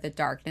before the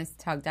darkness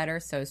tugged at her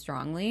so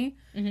strongly,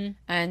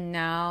 and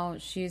now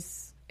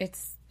it's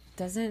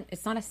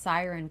not a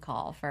siren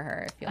call for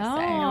her, if you'll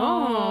say.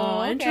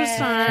 Oh,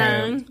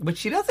 interesting. But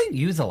she doesn't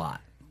use a lot.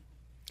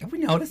 Have we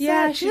noticed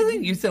Yeah, that? She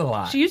doesn't use it a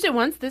lot. She used it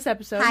once this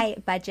episode. Hi,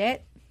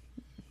 budget.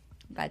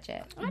 I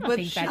don't But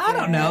think that's I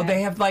don't know.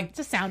 They have like It's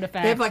a sound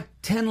effect. they have like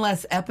 10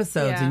 less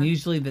episodes Yeah. and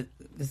usually the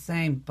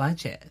same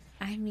budget.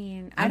 I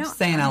mean, I'm just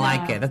saying I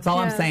like it. That's all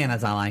I'm Yeah. saying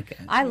is I like it.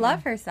 I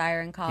love her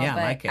siren call, Yeah, I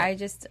but like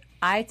it.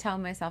 I tell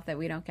myself that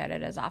we don't get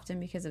it as often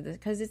because of this.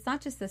 Because it's not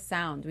just the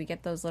sound; we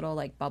get those little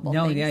like bubble.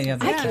 No, things. yeah.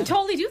 I can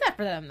totally do that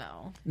for them,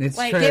 though. It's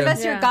like, true. Give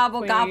us your Yeah, gobble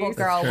please. gobble,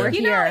 girl. It's We're true.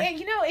 here.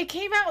 It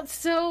came out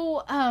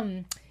so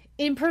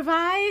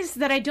improvised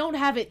that I don't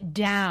have it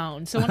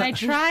down. So when I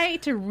try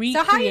to recreate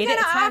So how are you it, going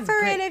it to sounds offer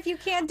great. it if you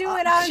can't do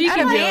it on She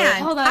can do it.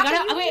 command? Hold on,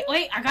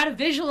 I gotta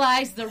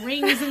visualize the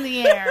rings in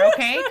the air,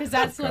 okay? Because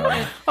that's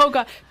what. Oh,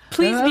 God.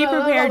 Please be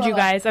prepared, you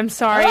guys. I'm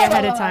sorry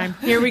ahead of time.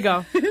 Here we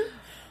go.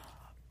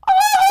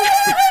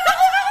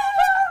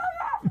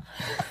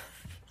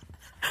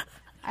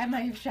 I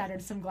might have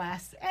shattered some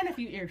glass and a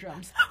few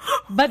eardrums.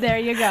 But there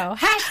you go.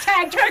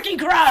 Hashtag turkey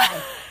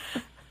cry.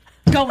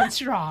 Going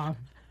strong.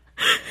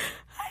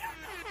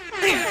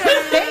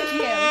 Thank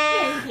you.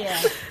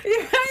 If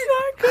you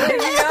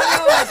don't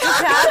know what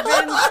just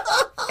happened,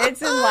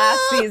 it's in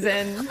last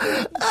season.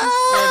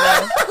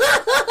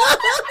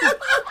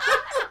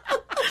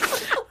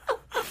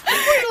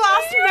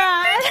 Lost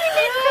Matt.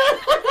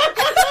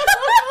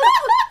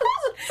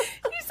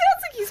 He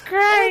sounds like he's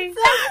crying.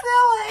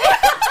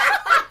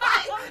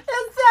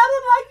 It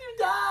sounded like you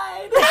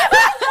died.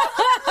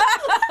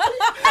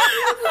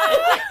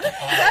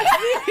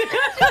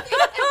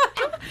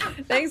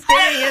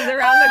 Thanksgiving is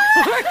around the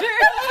corner.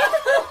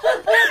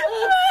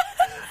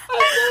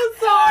 I'm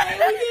so sorry.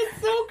 We did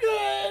so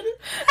good.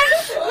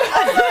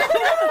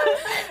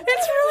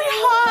 It's really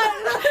hot.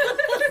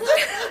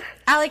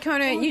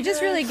 Alicona, you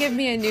just really give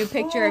me a new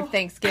picture of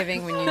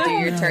Thanksgiving when you do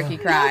your turkey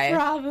cry.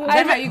 problem. Is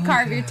that how you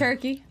carve your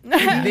turkey?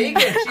 Vegan.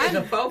 She's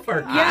a faux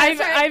fur.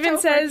 Ivan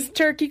says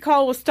turkey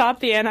call will stop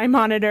the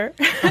anti-monitor.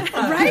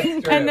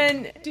 Right? And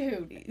then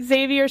Dude.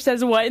 Xavier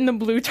says, what in the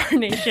blue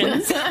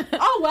tarnations?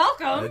 Oh,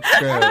 welcome. It's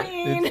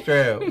true. It's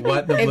true.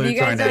 What the If blue you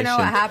guys don't know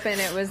what tarnation.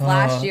 happened, it was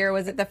last year.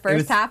 Was it the first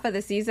was- half of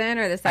the season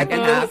or the I second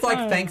think it half? was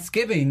like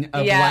Thanksgiving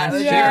of Yeah, it last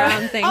was year.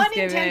 around Thanksgiving.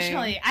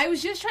 Unintentionally. I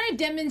was just trying to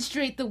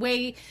demonstrate the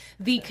way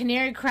the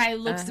canary cry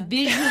looks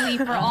visually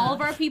for all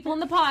of our people in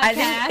the podcast. I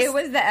think it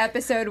was the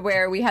episode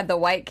where we had the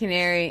white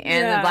canary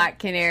and Yeah. the black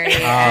canary,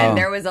 and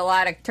there was a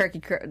lot of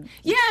turkey.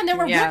 Yeah, and there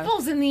were Yeah.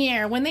 ripples in the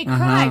air when they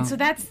cried. So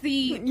that's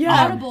the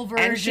audible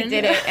version. And she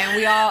did it, and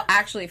we all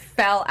actually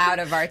fell out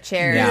of our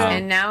chairs. Yeah.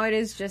 And now it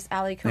is just And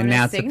now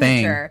Alicona's it's a thing.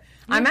 signature.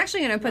 I'm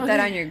actually going to put that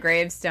on your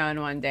gravestone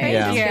one day.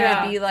 Yeah. It's Yeah.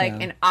 going to be like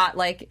an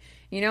like.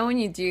 You know when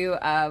you do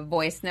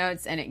voice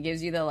notes and it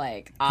gives you the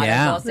like audible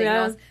Yeah.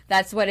 signals? Yeah.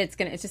 That's what it's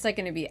gonna. It's just like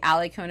gonna be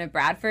Alicona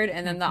Bradford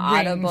and then the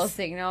audible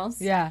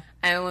signals. Yeah.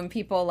 And when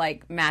people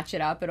like match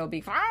it up, it'll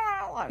be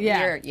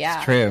Yeah.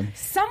 yeah. True.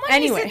 Someone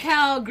Anyway. needs to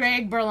tell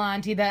Greg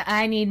Berlanti that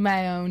I need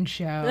my own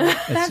show.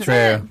 It's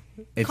true.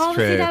 It's Call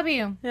true. the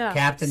CW. Yeah.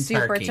 Captain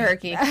Super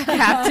turkey.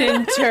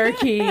 Captain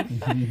Turkey.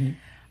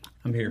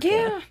 I'm here for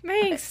Yeah, it.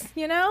 thanks.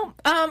 You know,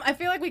 I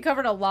feel like we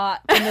covered a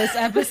lot in this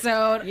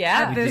episode. Yeah.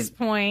 At We this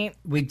point,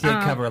 We did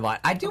cover a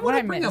lot. I do what want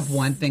I to bring up missed?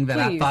 one thing that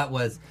I Please. thought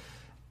was.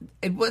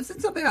 It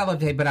wasn't something I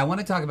loved to hate, but I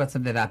want to talk about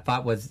something that I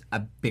thought was a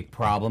big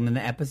problem in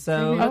the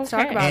episode. Let's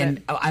talk Okay. about And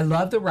it. I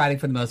love the writing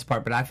for the most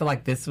part, but I feel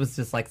like this was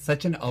just like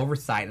such an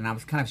oversight, and I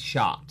was kind of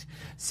shocked.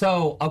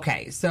 So,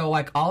 okay, so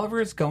like Oliver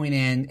is going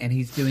in and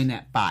he's doing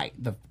that fight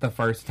the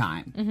first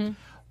time.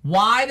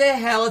 Why the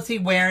hell is he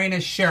wearing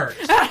a shirt?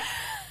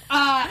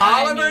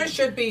 Oliver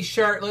should be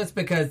shirtless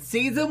because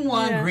season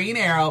 1 Green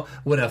Arrow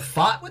would have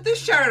fought with the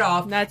shirt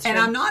off. That's and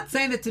true. I'm not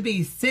saying it to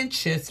be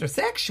sensuous or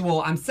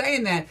sexual. I'm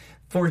saying that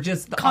for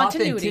just the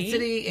Continuity.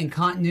 authenticity and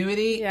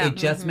continuity, Yeah. it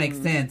just makes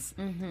sense.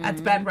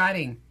 That's bad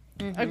writing.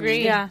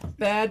 agreed. Yeah,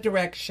 Bad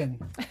direction.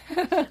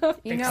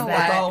 You know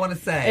That's all I what? want to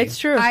say. it's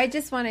true. I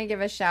just want to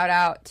give a shout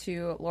out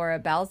to Laura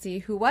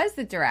Belzy, who was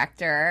the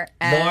director,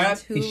 and Laura,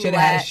 who he should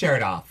have had let- his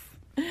shirt off.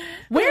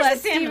 Where's let the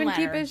salmon Steven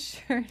ladder? keep his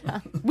shirt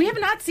on. We have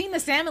not seen the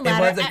salmon It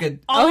ladder. was a at good.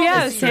 all Oh,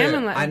 yeah, this the season.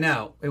 salmon ladder. I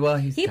know. Well,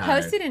 he's He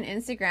tired. posted an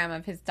Instagram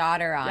of his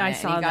daughter on I it,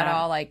 saw and he got that.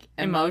 all like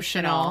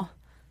emotional.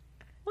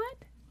 What?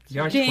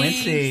 You're Jinx.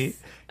 twinsies.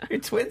 You're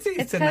twinsies It's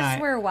because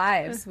tonight. we're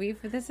wives.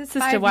 This is Sister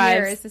 5 wives.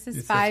 years. This is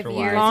Your 5 sister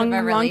years wives. of a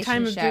long relationship.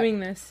 time of doing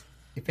this.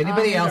 If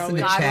anybody else in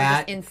the God, we're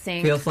chat just in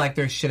sync. feels like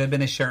there should have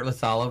been a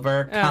shirtless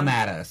Oliver, come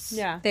at us.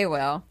 Yeah. They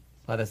will.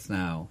 Let us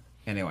know.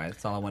 Anyway,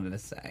 that's all I wanted to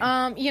say.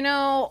 You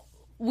know,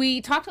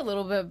 we talked a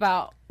little bit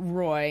about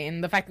Roy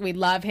and the fact that we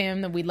love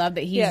him, that we love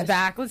that he's Yes.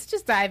 back. Let's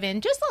just dive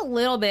in just a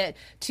little bit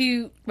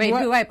to Wait, Roy,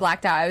 who I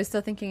blacked out? I was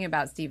still thinking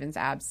about Steven's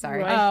abs. Sorry.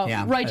 Roy.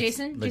 Yeah, Roy that's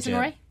Jason legit.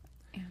 Roy.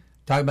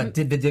 Talk about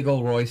the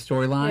Diggle Roy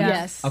storyline.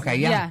 Yes. Okay.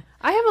 Yeah.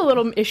 I have a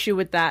little issue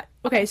with that.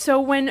 Okay, so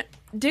when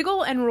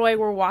Diggle and Roy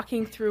were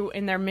walking through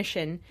in their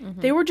mission,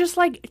 they were just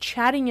like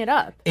chatting it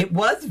up. It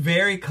was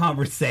very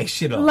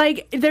conversational.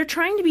 Like they're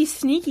trying to be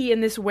sneaky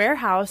in this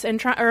warehouse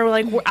and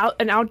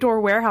an outdoor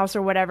warehouse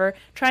or whatever,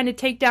 trying to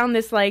take down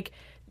this like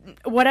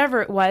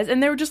whatever it was,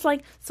 and they were just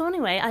like, so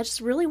anyway, I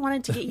just really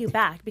wanted to get you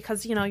back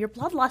because you know your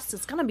bloodlust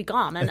is gonna be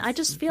gone, and I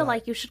just feel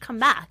like you should come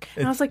back.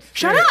 And I was like,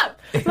 shut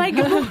up, like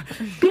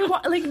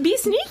be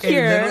sneaky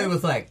It literally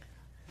was like,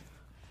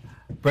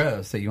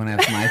 bro, so you want to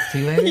have some iced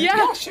tea later?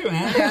 Yeah. Sure,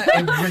 man.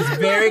 It was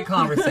very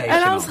conversational.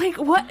 And I was like,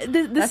 what?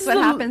 This That's is what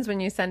the, happens when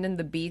you send in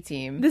the B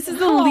team. This is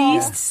the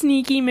least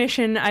sneaky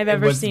mission I've it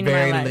ever was seen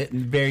very in my life.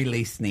 very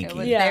least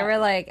sneaky. Yeah. They were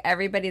like,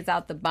 everybody's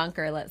out the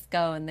bunker, let's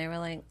go. And they were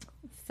like,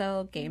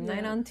 so game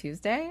night on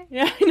Tuesday?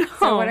 Yeah, I know.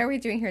 So what are we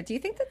doing here? Do you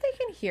think that they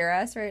can hear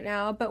us right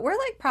now? But we're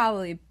like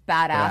probably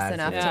badass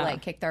enough yeah. to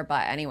like kick their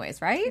butt anyways,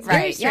 right? very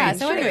Right. Yeah. strange.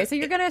 So anyway, so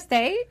you're gonna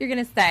stay? You're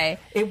gonna stay.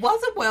 It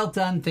was a well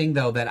done thing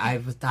though that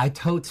I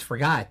totes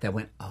forgot that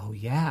went, oh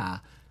yeah,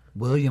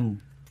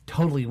 William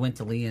totally went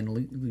to Lee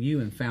and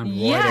you and found Roy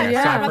Yeah, there.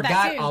 yeah, So I about that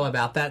forgot too. all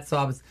about that. So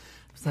I was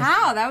like,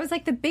 How? That was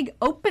like the big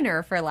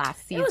opener for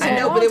last season. was I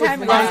know, long but it was time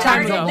a ago. long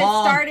time ago. It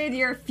started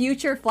your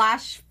future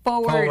flash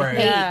forward.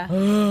 hate.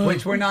 Yeah.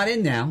 Which we're not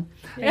in now.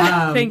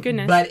 Thank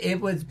goodness.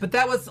 But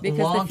that was a Because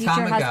long the future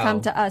time ago. has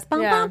come to us.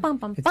 Bum, Yeah. bum, bum,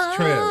 bum, It's bum.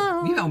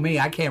 true. You know me,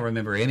 I can't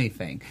remember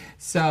anything.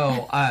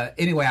 So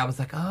anyway, I was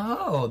like,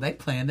 oh, they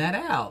planned that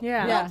out.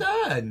 Yeah. Well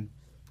done.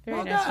 Very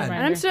Well nice done.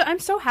 reminder. And I'm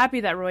so happy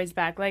that Roy's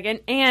back. Like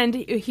and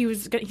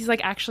he's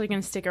like actually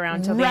going to stick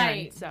around till the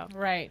end. So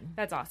right.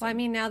 that's awesome. Well, I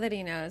mean, now that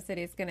he knows that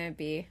he's going to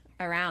be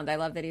around, I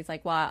love that he's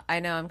like, well,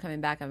 I know I'm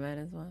coming back. I might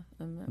as well.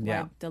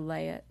 Yeah.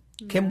 Delay it.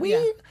 Can we?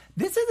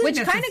 This is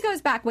Which kind of goes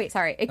back. Wait,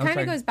 sorry. It kind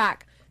sorry. of goes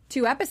back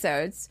 2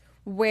 episodes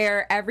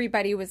where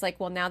everybody was like,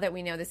 well, now that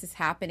we know this is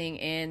happening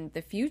in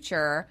the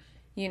future,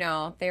 you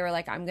know, they were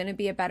like, I'm going to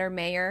be a better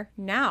mayor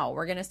now.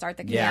 We're going to start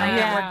the Canary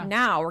Yeah. Network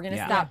now. We're going to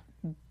Yeah. stop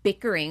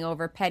bickering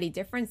over petty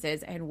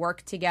differences and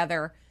work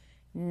together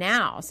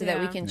now so that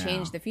we Yeah. can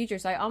change the future.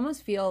 So I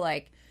almost feel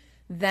like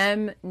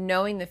them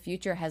knowing the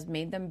future has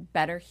made them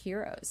better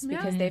heroes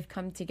because they've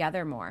come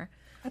together more.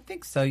 I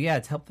think so. Yeah,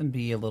 it's helped them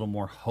be a little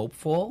more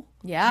hopeful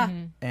Yeah.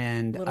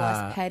 and A little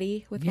less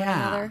petty with one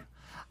yeah. another.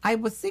 I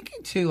was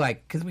thinking too,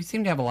 like, because we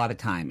seem to have a lot of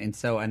time, and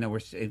so I know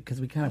because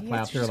we kind of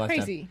plow it's through a just lot of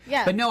crazy. stuff.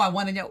 Yeah. But no, I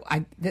want to know.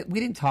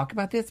 We didn't talk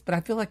about this, but I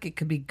feel like it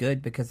could be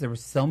good because there were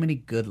so many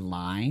good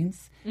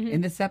lines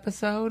in this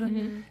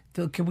episode.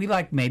 So can we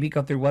like maybe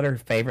go through what are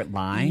favorite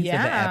lines of the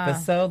Yeah.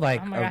 episode?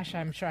 Like, Oh my gosh,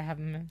 I'm sure I have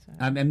them.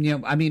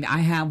 and, I mean, I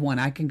have one.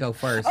 I can go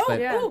first. Oh, but,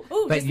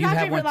 ooh, but it's you not a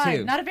have favorite one line.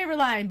 too. Not a favorite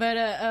line,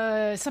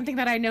 but something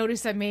that I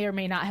noticed that may or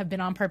may not have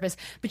been on purpose.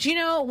 But you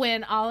know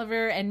when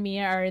Oliver and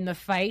Mia are in the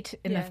fight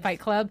the fight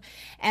club,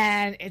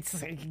 and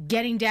it's like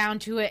getting down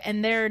to it,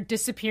 and their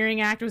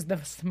disappearing act was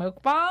the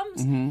smoke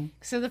bombs. Mm-hmm.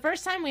 So the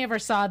first time we ever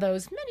saw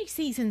those many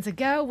seasons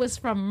ago was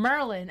from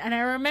Merlin, and I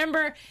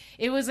remember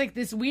it was like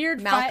this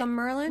weird Malcolm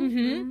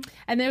Merlin?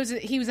 and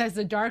he was as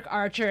the Dark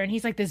Archer, and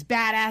he's like this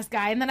badass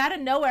guy, and then out of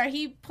nowhere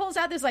he pulls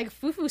out this like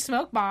foo-foo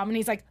smoke bomb, and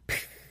he's like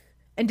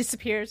and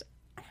disappears.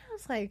 I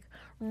was like,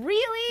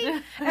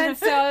 really? And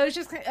so it was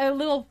just a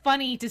little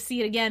funny to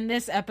see it again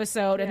this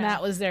episode, and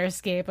that was their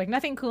escape. Like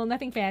nothing cool,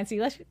 nothing fancy.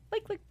 Let's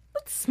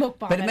smoke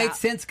bomb. But it makes out.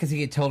 sense because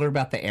he had told her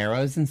about the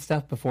arrows and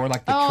stuff before,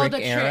 like the Oh, trick the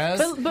trick. arrows.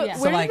 But Yeah. where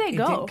so did like they it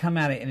go? didn't come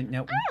out of where did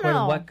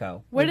know. what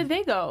go? Where did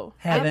they go?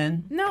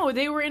 Heaven. No,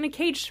 they were in a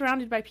cage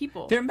surrounded by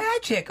people. They're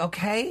magic,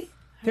 okay?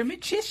 They're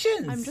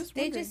magicians. I'm just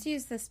They wondering. just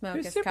used the smoke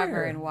They're as cover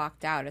super. and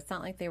walked out. It's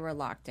not like they were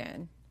locked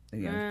in.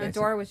 Yeah, The it's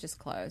door was just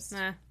closed.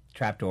 Nah.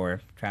 trapdoor.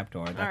 That's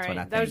All what right, I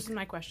think. that was just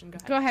my question. Go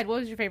ahead. Go ahead.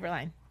 What was your favorite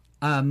line?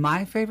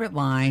 My favorite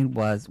line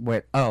was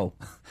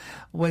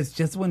was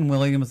just when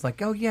William was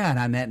like, "Oh yeah," and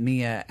I met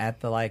Mia at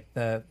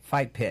the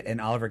fight pit,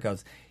 and Oliver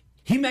goes,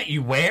 "He met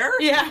you where?"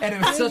 Yeah. And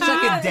it was such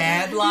like a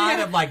dad line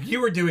of like,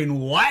 "You were doing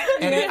what?"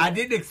 And I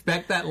didn't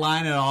expect that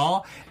line at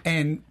all.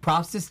 And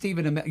props to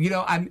Stephen Amell. You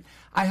know,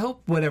 I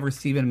hope whatever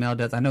Stephen Amell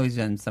does. I know he's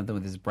done something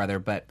with his brother,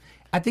 but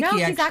I think No,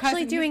 he he's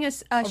actually doing a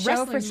show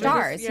wrestling for movie.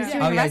 Stars. Yeah. He's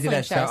doing Oh, a yeah, I did wrestling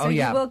that show, show. so Oh,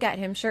 yeah. you will get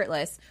him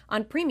shirtless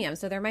on premium.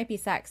 So there might be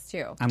sex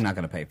too. I'm not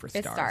going to pay for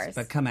stars, Stars.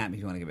 but come at me if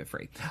you want to give it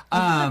free.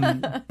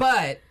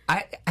 But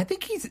I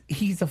think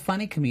he's a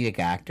funny comedic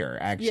actor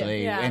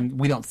actually, Yeah. and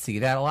we don't see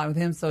that a lot with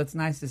him. So it's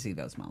nice to see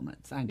those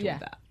moments. I enjoyed Yeah.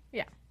 that.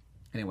 Yeah.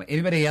 Anyway,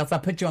 anybody else? I'll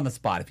put you on the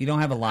spot. If you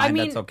don't have a line,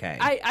 that's okay.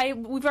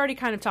 We've already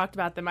kind of talked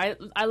about them. I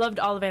loved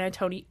all of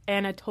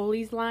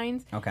Anatoly's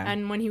lines. Okay.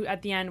 And when he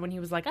at the end when he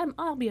was like,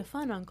 I'll be a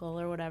fun uncle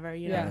or whatever,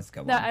 you know. let's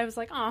go That on. I was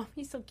like, oh,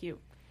 he's so cute.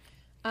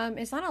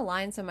 It's not a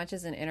line so much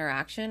as an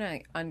interaction.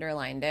 I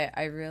underlined it.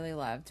 I really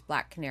loved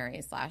Black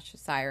Canary /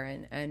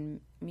 Siren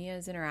and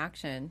Mia's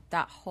interaction.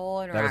 That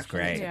whole interaction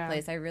great. that took Yeah.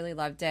 place, I really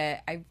loved it.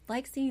 I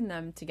like seeing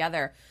them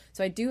together.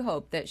 So I do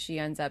hope that she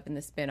ends up in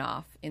the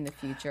spin-off in the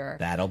future.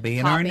 That'll be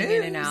in our Popping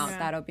in and news. out.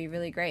 That'll be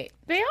really great.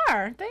 They are,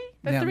 aren't they?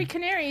 The Yeah. 3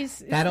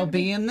 canaries. That'll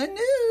be in the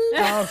news.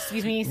 Oh,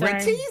 excuse me. We're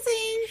Sorry.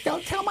 teasing.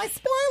 Don't tell my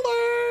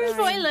spoilers.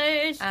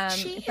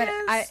 Spoilers.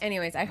 But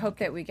anyways, I hope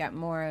that we get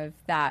more of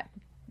that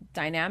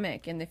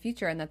dynamic in the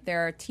future and that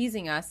they're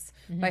teasing us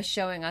by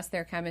showing us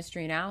their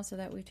chemistry now so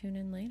that we tune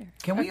in later.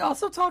 Can we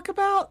also talk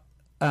about?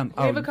 We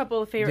have a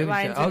couple of favorite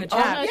lines in the Oh,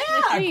 chat. no,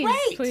 yeah, please,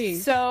 great.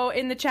 please. So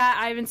in the chat,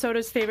 Ivan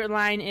Soto's favorite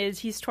line is,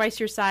 "He's twice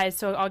your size,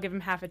 so I'll give him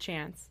half a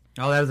chance."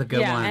 Oh, that was a good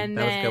one. And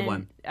That was then, a good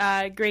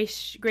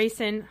one.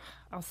 Grayson,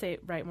 I'll say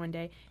it right one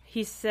day.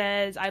 He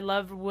says, "I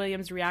love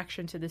William's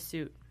reaction to the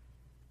suit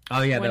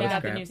Oh yeah, when that he was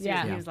got great. the new suit."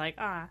 Yeah. He was like,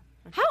 "Ah,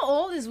 How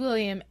old is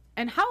William?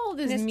 And how old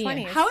is In his Mia?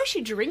 20s. how is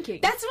she drinking?"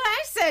 That's what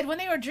I said when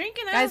they were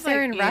drinking. I Guys, was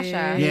they're like, in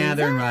Russia. Yeah,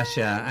 they're in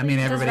Russia. I mean,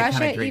 everybody kind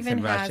Russia of drinks even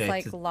in has, Russia.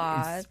 like, It's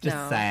laws? It's just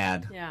No.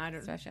 sad. yeah, I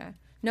don't know. Russia.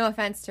 No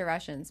offense to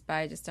Russians, but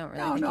I just don't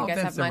really No, think no you guys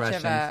offense have to much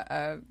of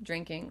a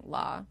drinking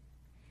law.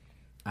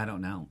 I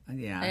don't know.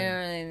 Yeah. I don't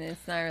really,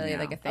 it's not really Yeah.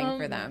 like a thing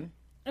for them.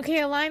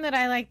 Okay, a line that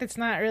I like that's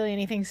not really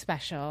anything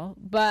special,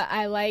 but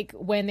I like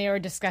when they were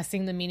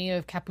discussing the meaning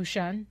of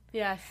capuchon.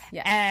 Yes.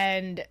 Yeah.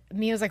 And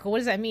Mia's like, well, what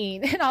does that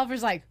mean? And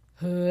Oliver's like,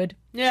 hood.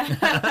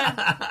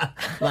 Yeah.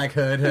 Like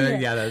hood.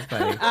 Yeah, that was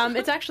funny.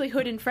 It's actually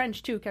hood in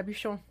French too.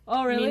 Capuchon.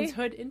 Oh, really? Means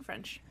hood in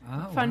French.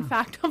 Oh, Fun wow.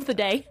 fact of the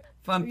day.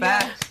 Fun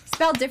fact.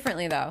 Spelled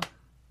differently, though.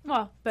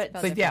 Well, but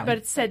Spelled yeah. but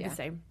it's said Yeah. the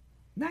same.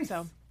 Nice.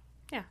 So,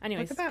 yeah.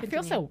 Anyways, Look at that. It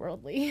continue. feels so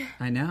worldly.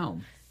 I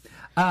know.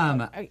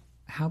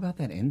 How about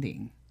that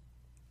ending?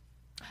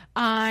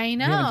 I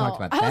know. haven't talked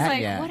about I was that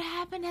like, yet. what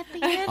happened at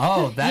the end?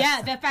 Oh, that's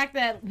yeah, the fact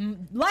that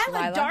Lila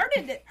Lila?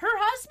 darted her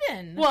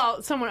husband.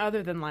 Well, someone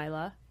other than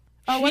Lila.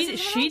 was it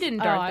she someone else?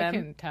 didn't Oh, dart I them.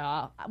 couldn't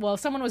tell. Well,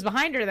 someone was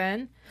behind her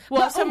then.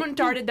 Well, But- someone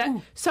darted that.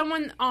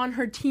 Someone on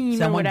her team or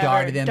someone whatever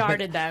darted them.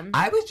 but them.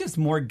 I was just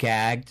more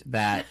gagged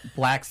that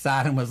Black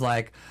Sodom was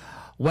like,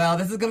 well,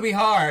 this is going to be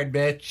hard,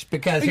 bitch,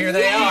 because here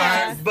they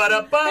are.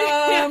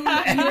 Ba-da-bum.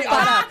 And we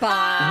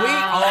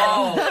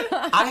all,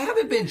 I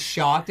haven't been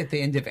shocked at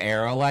the end of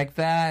Arrow like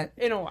that.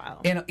 In a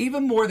while. And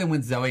even more than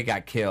when Zoe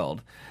got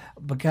killed.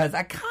 Because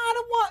I kind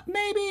of want,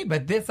 maybe,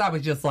 but this I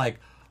was just like,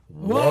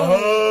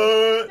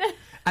 what?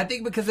 I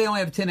think because they only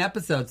have 10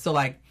 episodes, so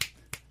like,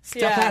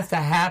 stuff Yeah. has to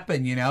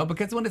happen, you know?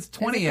 Because when it's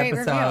 20 great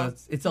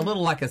episodes, it's a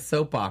little like a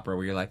soap opera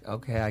where you're like,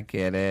 okay, I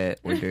get it.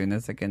 We're doing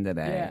this again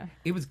today. Yeah.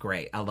 It was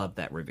great. I loved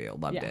that reveal.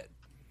 Loved Yeah. it.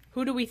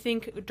 Who do we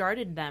think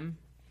darted them?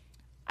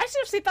 I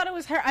seriously thought it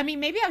was her. I mean,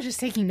 maybe I was just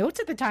taking notes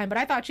at the time, but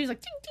I thought she was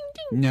like, ding,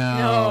 ding, ding.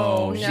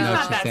 No, she's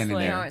not that standing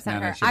slim. there. No, it's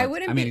not her. she I wasn't.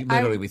 wouldn't I mean, be-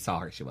 literally, we saw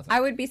her. She wasn't. I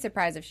would be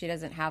surprised if she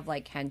doesn't have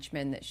like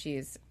henchmen that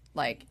she's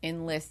like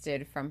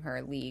enlisted from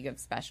her league of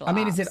special I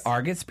mean, is it ops.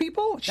 Argus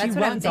people? She That's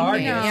what I'm runs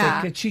thinking, Argus.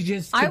 yeah. So could she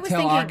just I could was tell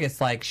thinking- Argus,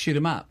 like, shoot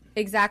him up?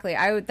 Exactly.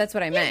 That's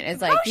what I meant.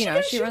 It's How like, is you she know,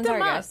 gonna she shoot runs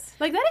them up? Argus.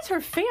 Like, that is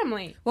her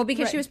family. Well,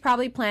 because she was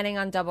probably planning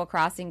on double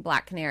crossing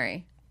Black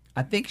Canary.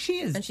 I think she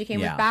is. And she came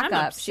yeah. with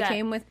backup. She upset.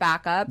 came with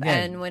backup. Yeah.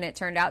 And when it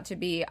turned out to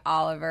be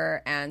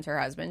Oliver and her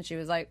husband, she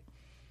was like,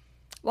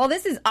 well,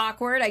 this is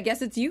awkward. I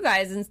guess it's you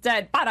guys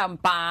instead.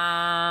 Ba-dum-bum.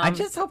 I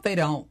just hope they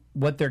don't.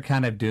 What they're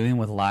kind of doing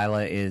with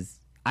Lila is,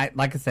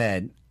 like I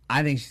said,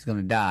 I think she's going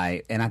to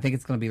die, and I think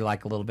it's going to be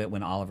like a little bit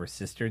when Oliver's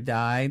sister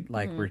died.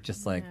 Like we're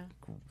just like,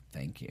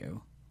 thank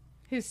you,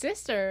 His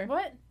sister.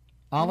 What?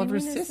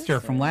 Oliver's mean his sister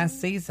from sister?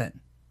 last season.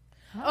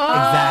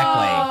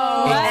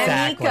 Oh,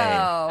 Exactly.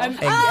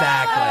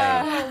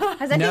 Exactly.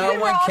 Because I think No we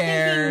were one all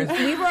cares.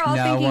 Thinking, we were all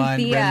No thinking one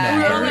Thea.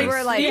 remembers. And we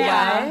were like,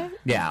 Yeah. what?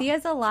 Yeah.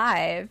 Thea's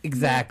alive.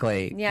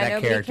 Exactly. Yeah, that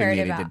nobody character cared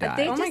needed about to it. die.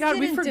 They Oh my just God, we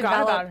didn't forgot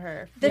develop- about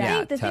her. The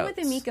Yeah, thing with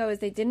totes. Emiko is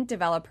they didn't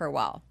develop her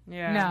well.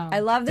 Yeah. No. I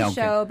love the Don't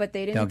show, get- but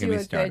they don't didn't get do me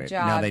a started. good No,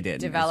 job they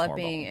didn't. It was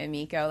developing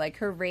Emiko. Like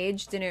her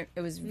rage didn't.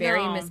 It was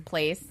very No.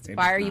 misplaced. It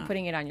Why was are you not.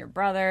 putting it on your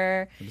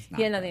brother? was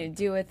He had not nothing good.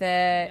 to do with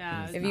it.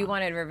 Yeah, it If was you not.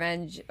 wanted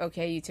revenge,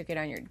 okay, you took it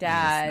on your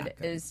dad. not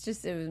good. It was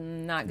just. It was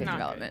not good Not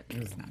development. It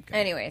was not good.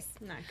 Anyways,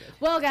 Not good.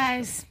 Well,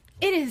 guys,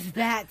 it is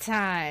that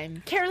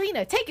time.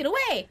 Carolina, take it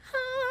away.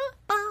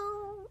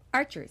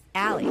 Archer's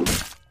Alley.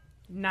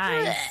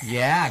 Nice.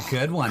 Yeah,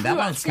 good one. That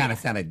one kind of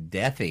sounded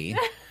deathy.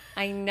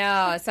 I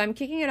know. So I'm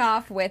kicking it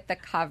off with the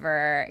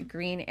cover,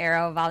 Green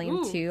Arrow Volume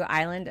Ooh. 2,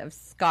 Island of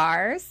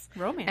Scars.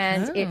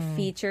 Romance. And it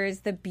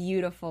features the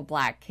beautiful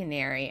Black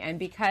Canary. And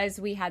because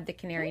we had the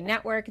Canary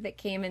Network that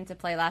came into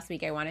play last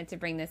week, I wanted to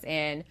bring this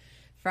in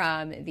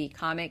from the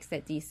comics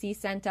that DC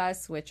sent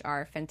us, which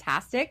are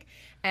fantastic.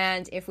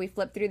 And if we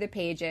flip through the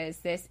pages,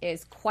 this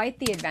is quite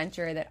the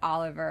adventure that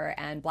Oliver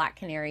and Black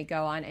Canary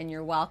go on. And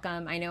you're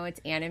welcome. I know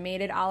it's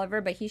animated,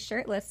 Oliver, but he's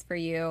shirtless for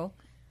you.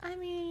 I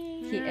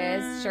mean, He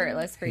is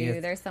shirtless for He you.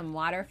 is. There's some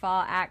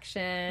waterfall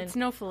action. It's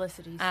no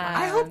Felicity.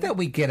 I hope that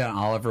we get an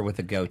Oliver with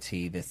a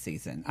goatee this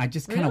season. I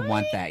just kind of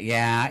want that.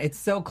 Yeah, it's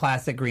so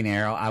classic Green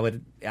Arrow. I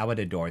would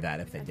adore that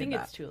if they I did think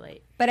that. it's too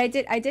late. But I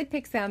did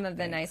pick some of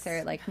the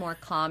nicer, like more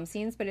calm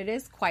scenes, but it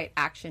is quite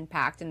action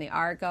packed, and they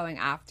are going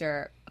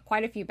after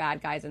quite a few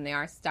bad guys, and they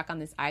are stuck on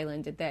this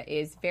island that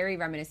is very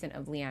reminiscent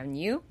of Liang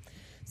Yu.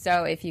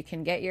 So if you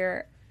can get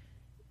your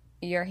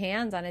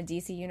hands on a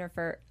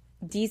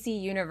DC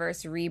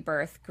Universe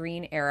Rebirth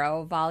Green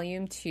Arrow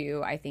Volume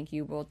 2, I think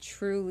you will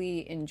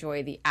truly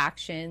enjoy the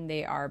action.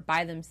 They are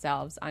by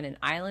themselves on an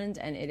island,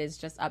 and it is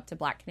just up to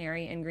Black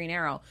Canary and Green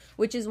Arrow,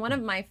 which is one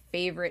of my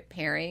favorite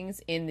pairings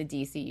in the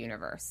DC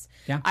Universe.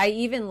 Yeah. I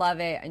even love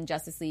it in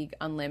Justice League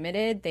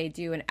Unlimited. They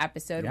do an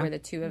episode Yeah. where the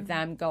two of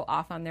them go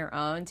off on their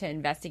own to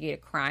investigate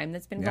a crime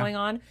that's been going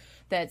on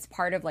that's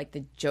part of like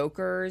the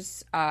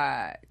Joker's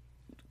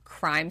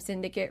crime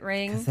syndicate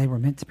ring. Because they were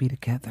meant to be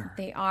together.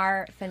 They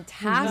are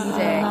fantastic.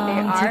 They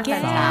are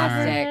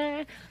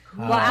fantastic.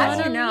 Well,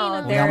 as you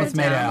know, We there's almost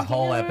made a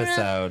whole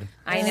episode.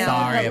 I know.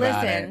 Sorry but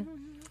about listen,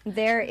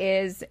 there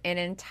is an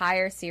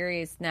entire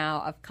series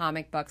now of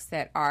comic books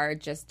that are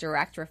just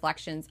direct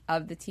reflections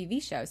of the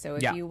TV show. So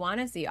if Yeah. you want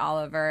to see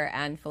Oliver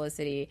and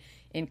Felicity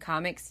in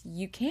comics,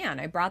 you can.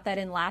 I brought that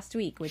in last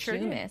week, which you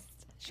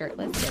missed.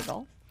 Shirtless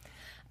Diggle.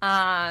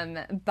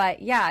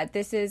 But yeah,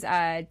 this is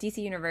DC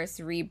Universe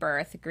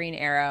Rebirth Green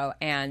Arrow.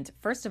 And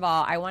first of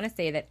all, I want to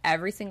say that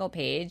every single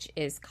page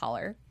is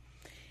color.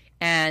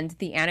 And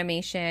the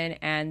animation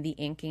and the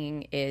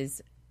inking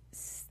is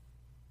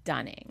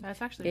stunning.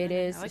 That's actually It really-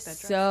 is I like that dress.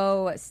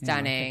 so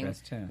stunning.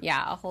 dress too.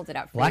 Yeah, I'll hold it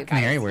up for Black you guys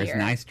Canary wears here.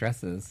 nice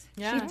dresses.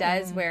 Yeah. She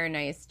does wear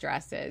nice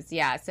dresses.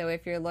 Yeah. So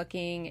if you're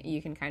looking,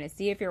 you can kind of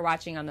see if you're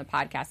watching on the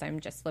podcast. I'm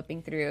just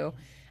flipping through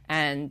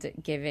and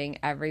giving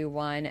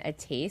everyone a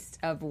taste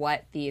of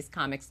what these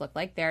comics look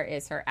like. There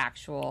is her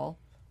actual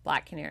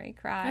Black Canary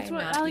cry, That's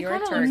what not Allie your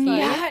kinda looks turkey.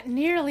 like. not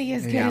nearly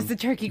as good Yeah. as the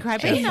turkey cry,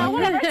 but you know,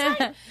 whatever. It's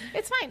fine.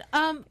 It's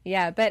fine.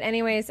 Yeah, but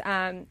anyways,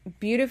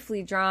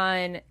 beautifully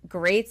drawn,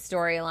 great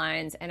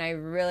storylines, and I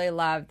really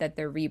love that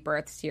the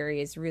Rebirth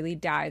series really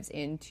dives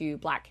into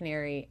Black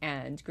Canary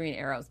and Green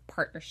Arrow's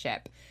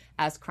partnership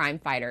as crime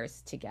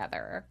fighters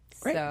together.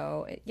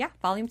 So, yeah,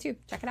 Volume 2.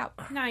 Check it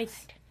out.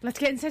 Nice. Let's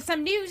get into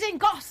some news and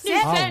gossip.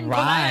 All and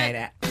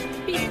right.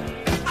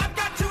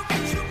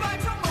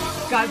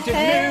 Got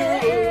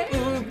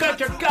your got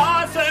your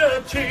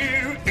gossip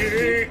too.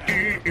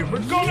 We're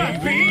gonna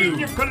be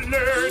your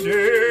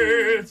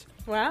colors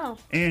Wow.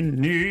 and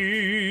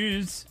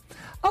news.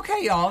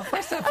 Okay, y'all.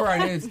 First up for our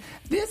news,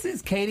 this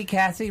is Katie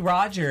Cassie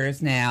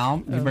Rogers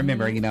now. You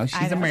remember,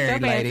 she's a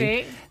married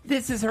lady.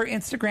 This is her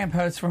Instagram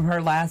post from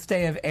her last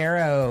day of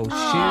Arrow shooting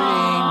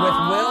with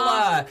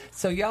Willa.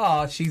 So,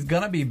 y'all, she's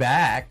going to be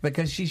back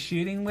because she's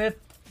shooting with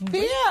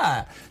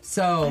Thea.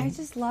 So, I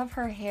just love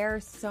her hair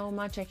so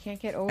much. I can't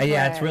get over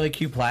yeah, it. it's really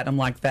cute platinum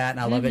like that, and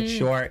I love it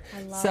short.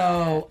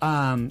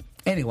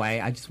 Anyway,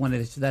 I just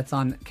wanted to, that's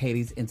on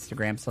Katie's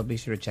Instagram, so be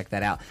sure to check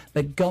that out.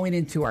 But going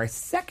into our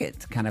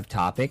second kind of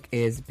topic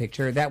is a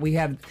picture that we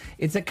have.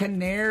 It's a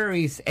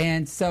Canaries,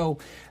 and so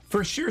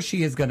for sure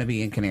she is going to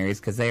be in Canaries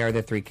because they are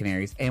the three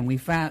Canaries. And we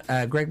found,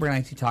 Greg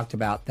Berlanti talked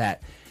about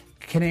that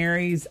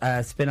Canaries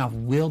spinoff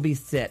will be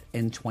set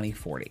in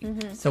 2040.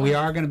 So we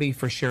are going to be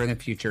for sure in the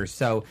future.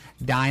 So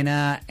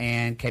Dinah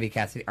and Katie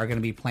Cassidy are going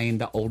to be playing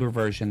the older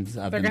versions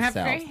of They're going to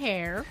themselves. have gray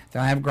hair.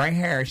 They'll have gray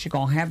hair. She's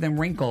going to have them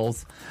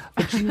wrinkles.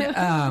 But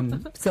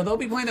so they'll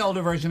be playing the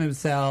older version of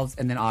themselves,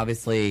 and then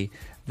obviously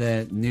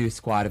the new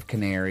squad of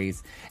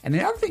Canaries. And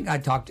the other thing I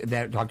talked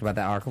about that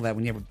article that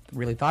we never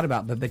really thought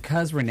about, but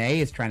because Renee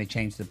is trying to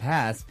change the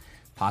past,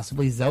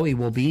 possibly Zoe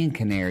will be in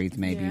Canaries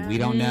maybe. Yeah. We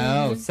don't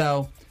know.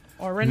 So...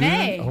 Or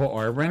Renee.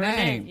 Or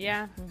Renee.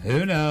 Yeah.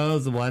 Who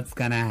knows what's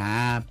going to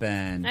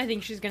happen? I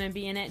think she's going to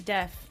be in it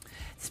deaf.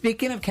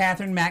 Speaking of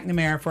Catherine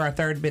McNamara, for our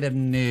third bit of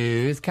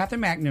news, Catherine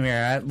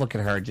McNamara, look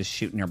at her just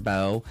shooting her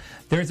bow.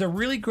 There's a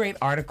really great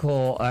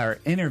article, or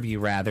interview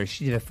rather.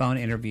 She did a phone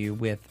interview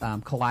with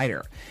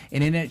Collider,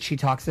 and in it she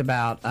talks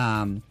about the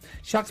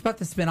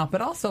spinoff.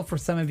 But also for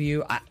some of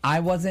you,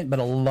 I wasn't, but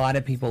a lot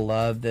of people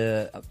love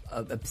the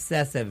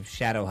obsessive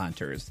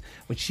Shadowhunters,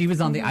 which she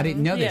was on the. I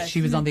didn't know this. Yes.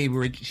 She was on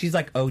the. She's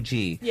like OG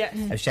Yes.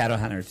 of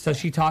Shadowhunters. So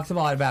she talks a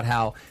lot about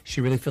how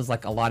she really feels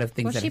like a lot of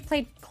things. Well, that she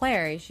played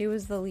Clary. She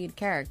was the lead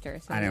character.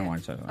 So I didn't yeah.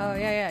 watch that. Oh,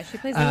 yeah. She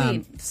plays the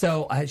lead.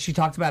 So she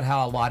talked about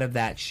how a lot of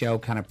that show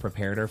kind of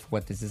prepared her for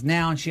what this is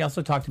now, and she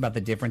also talked about the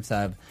difference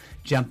of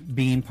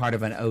being part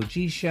of an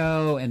OG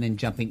show and then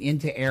jumping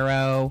into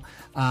Arrow,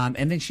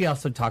 and then she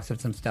also talks of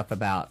some stuff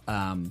about,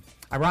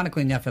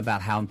 ironically enough,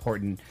 about how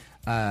important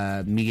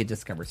Mia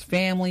discovers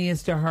family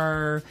is to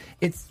her.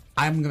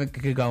 I'm going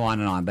to go on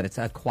and on, but it's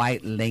a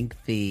quite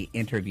lengthy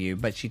interview.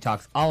 But she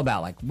talks all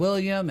about like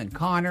William and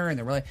Connor, and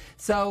they're really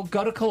so.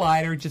 Go to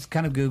Collider, just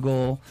kind of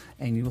Google,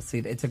 and you will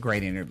see that it's a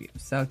great interview.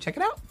 So check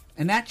it out.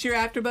 And that's your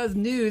AfterBuzz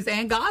news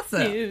and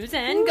gossip. News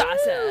and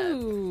gossip.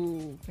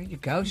 Ooh. There you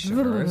go,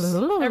 Sugars.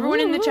 Everyone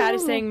in the chat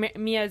is saying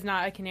Mia is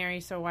not a canary,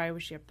 so why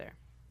was she up there?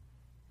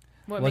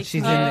 What Well, makes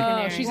she's you in a the-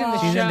 canary? she's in the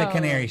She's in the show.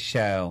 Canary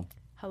show.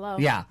 Hello.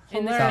 Yeah.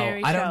 In the So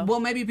Canary I show. don't. Well,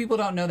 maybe people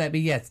don't know that,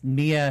 but yes,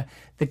 Mia,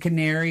 the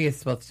Canary is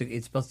supposed to.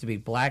 It's supposed to be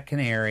Black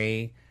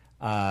Canary,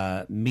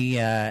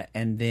 Mia,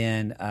 and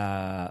then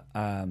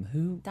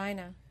who?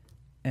 Dinah.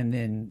 And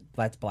then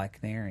that's Black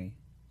Canary.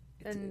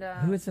 And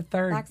Who is the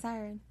third? Black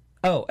Siren.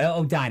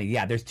 Oh, Dinah.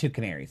 Yeah, there's two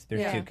canaries.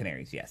 There's Yeah. two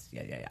canaries. Yes.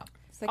 Yeah.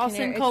 It's the Also,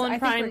 Canary- Colin I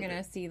think Prime- we're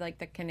going to see like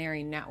the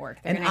Canary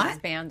Network. They're And going to I-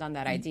 expand on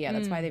that idea.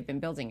 That's why they've been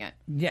building it.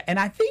 Yeah, and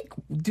I think,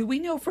 do we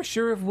know for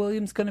sure if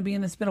William's going to be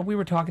in the spinoff? We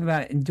were talking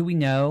about it, and do we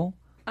know?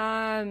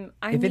 I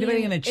If anybody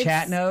mean, in the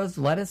chat it's- knows,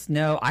 let us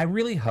know. I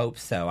really hope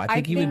so. I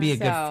think he would think be a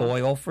good so.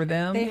 foil for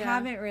them. They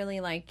haven't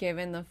really like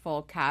given the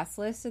full cast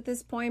list at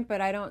this point,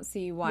 but I don't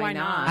see why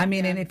not. I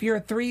mean, and if you're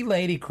a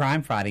 3-lady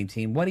crime fighting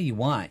team, what do you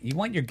want? You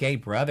want your gay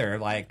brother,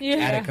 like,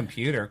 at a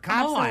computer.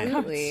 Come on.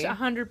 Absolutely.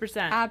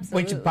 100%.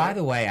 Absolutely. Which, by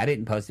the way, I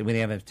didn't post it. We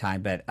didn't have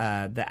time, but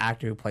the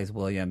actor who plays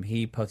William,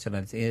 he posted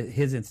on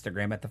his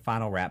Instagram at the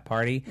final wrap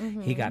party.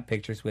 He got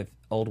pictures with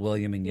old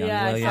William and young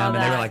Yeah, I William, saw and they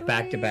were that. like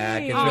back to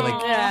back. It was Aw. really,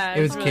 Yeah,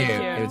 it was it's cute.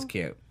 really It was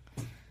cute.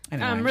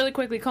 Anyway. Really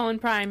quickly, Colin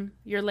Prime,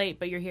 you're late,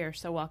 but you're here,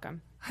 so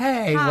welcome.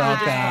 Hey,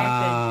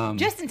 welcome.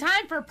 Just in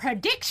time for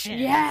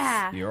predictions.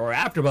 Yeah. Your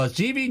AfterBuzz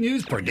TV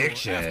news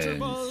predictions.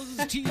 AfterBuzz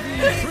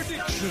TV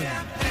prediction.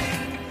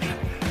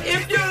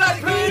 If you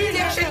like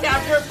predictions,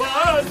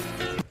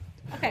 AfterBuzz.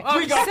 Okay.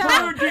 We got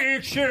so,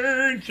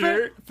 predictions.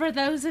 for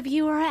those of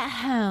you who are at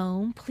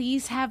home,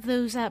 please have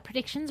those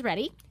predictions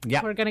ready.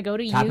 Yep. We're going to go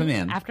to Type you 'em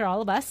in. after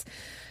all of us.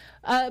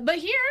 But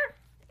here,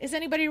 is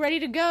anybody ready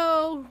to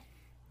go?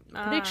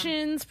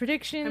 Predictions.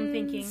 I'm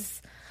thinking.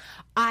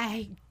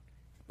 I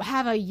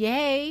have a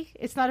yay.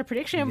 It's not a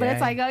prediction, but it's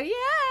Yay. like a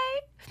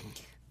yay.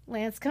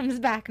 Lance comes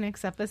back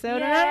next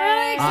episode. And Yay. I'm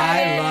really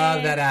excited. I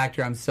love that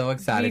actor. I'm so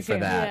excited Me for too.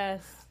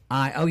 that.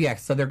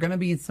 Yes. So they're going to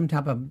be in some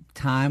type of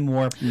time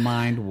warp,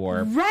 mind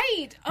warp,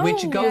 Right.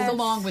 which Oh, goes yes.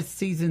 along with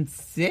season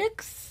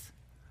 6.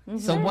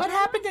 So what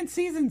happened in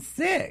season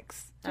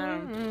 6?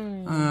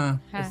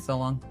 It's so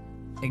long.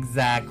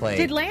 Exactly.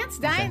 Did Lance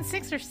die in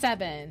 6 or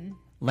 7?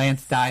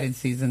 Lance died in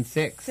season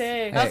 6. Six.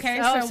 Hey. Okay,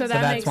 Oh, so so So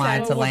that that's makes why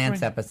sense. it's a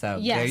Lance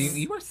episode. Yes. There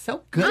you are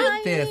so good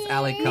at this,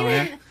 Ali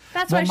Conan.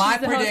 That's well, why my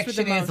she's the host with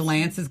prediction the is most.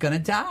 Lance is going to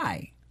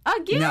die.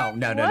 Again?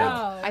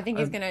 No. I think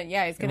he's gonna.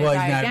 Yeah, he's gonna well,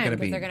 he's die not again gonna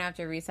because be. they're gonna have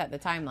to reset the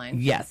timeline.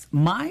 Yes,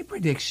 my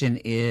prediction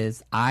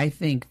is I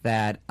think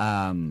that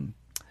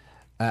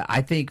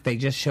I think they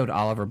just showed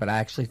Oliver, but I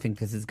actually think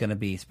this is going to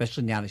be,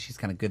 especially now that she's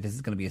kind of good, this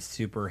is going to be a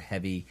super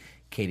heavy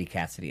Katie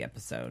Cassidy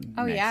episode.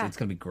 Oh, next. yeah. It's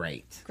going to be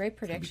great. Great It's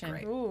gonna be prediction.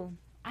 great. Ooh.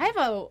 I have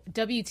a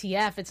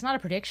WTF. It's not a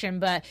prediction,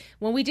 but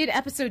when we did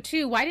episode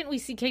 2, why didn't we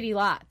see Katie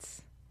Lotz?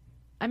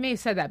 I may have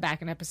said that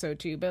back in episode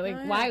 2, but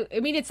why?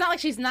 I mean, it's not like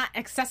she's not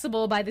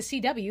accessible by the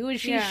CW.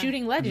 She's Yeah.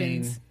 shooting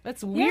Legends.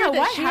 That's Yeah, weird. why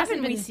that she haven't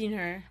hasn't we been seen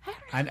her?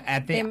 I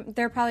think,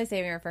 They're probably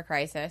saving her for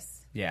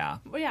Crisis. yeah.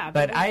 Well, yeah,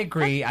 But I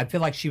agree. I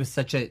feel like she was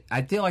such a.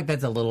 I feel like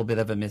that's a little bit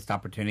of a missed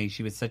opportunity.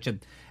 She was such a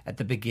at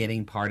the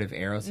beginning part of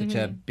Arrow, such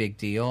a big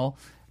deal.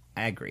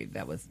 I agree.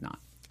 That was not.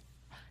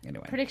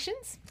 Anyway,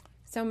 predictions.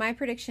 So my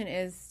prediction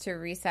is to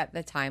reset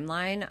the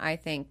timeline. I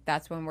think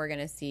that's when we're going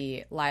to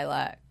see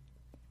Lila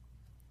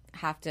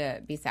have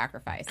to be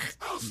sacrificed.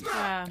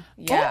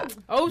 Yeah.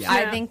 Oh, I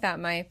snap. think that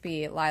might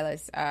be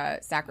Lila's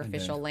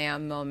sacrificial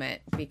lamb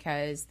moment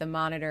because the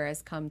Monitor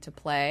has come to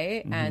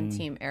play and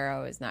Team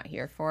Arrow is not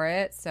here for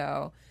it.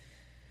 So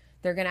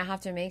they're going to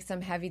have to make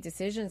some heavy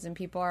decisions and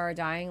people are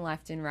dying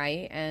left and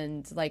right.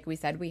 And like we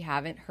said, we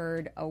haven't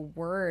heard a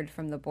word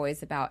from the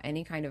boys about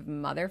any kind of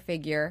mother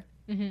figure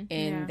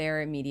in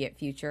their immediate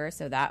future.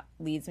 So that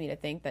leads me to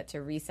think that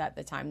to reset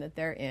the time that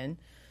they're in,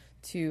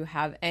 to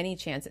have any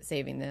chance at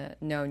saving the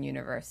known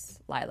universe,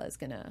 Lila's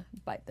going to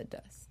bite the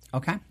dust.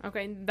 okay.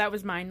 Okay, that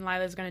was mine.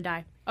 Lila's gonna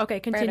die. Okay,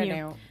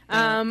 continue.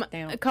 Down.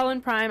 Colin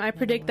Prime, I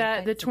predict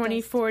that the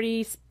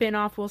 2040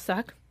 spin-off will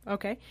suck.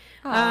 Okay.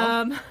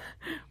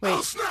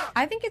 Wait.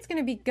 I think it's going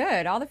to be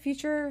good. All the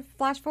future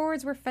flash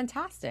forwards were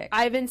fantastic.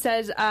 Ivan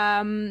says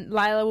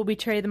Lila will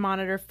betray the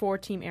Monitor for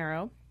Team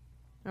Arrow.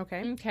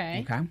 Okay.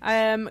 Okay.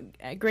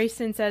 Okay.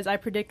 Grayson says, I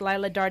predict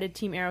Lila darted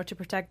Team Arrow to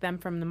protect them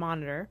from the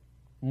Monitor.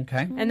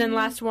 Okay. And then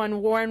last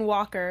one, Warren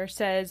Walker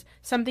says,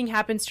 something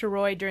happens to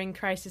Roy during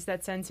Crisis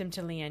that sends him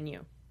to Lian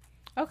Yu.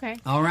 Okay.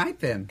 All right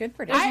then. Good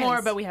prediction. There's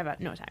more, but we have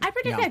no time. I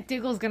predict Yeah. that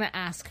Diggle's going to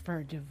ask for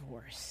a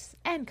divorce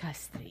and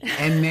custody.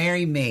 And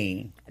marry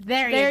me.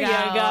 There There you you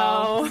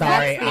go. go.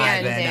 Sorry, the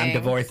Ivan. ending. I'm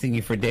divorcing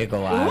you for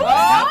Diggle. Ivan.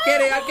 I'm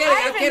kidding. I'm kidding.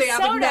 I'm Ivan kidding. I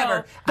Soto. would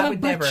never. I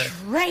would never.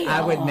 betrayal.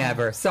 I would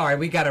never. Sorry,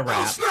 we got to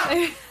wrap.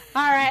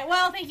 All right.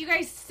 Well, thank you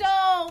guys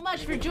so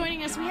much for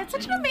joining us. We had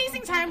such an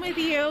amazing time with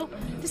you,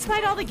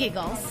 despite all the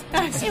giggles.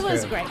 It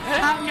was great.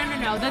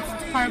 No. That's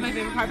part of my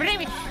favorite part. But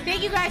anyway,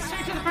 thank you guys.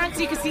 Turn to the front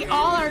so you can see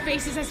all our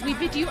faces as we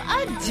bid you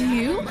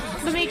adieu.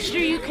 But make sure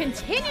you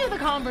continue the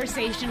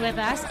conversation with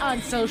us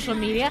on social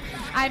media.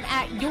 I'm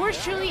at yours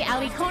truly,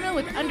 Ali Kona,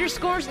 with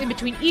underscores in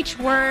between each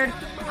word.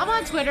 I'm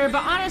on Twitter,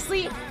 but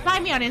honestly,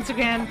 find me on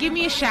Instagram. Give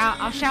me a shout.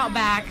 I'll shout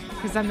back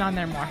because I'm on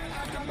there more.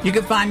 You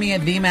can find me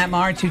at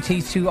VMattMar, 2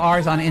 T's, 2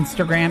 R's on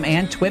Instagram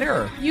and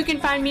Twitter. You can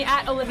find me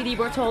at Olivia Di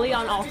Bortoli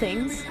on all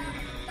things.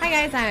 Hi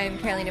guys, I'm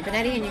Carolina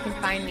Benetti, and you can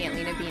find me at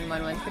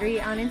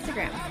LenaBean113 on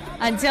Instagram.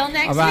 Until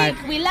next All right.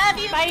 week, we love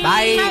you. Bye.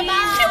 Bye.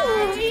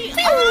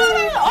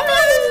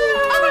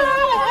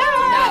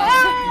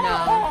 No.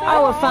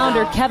 Our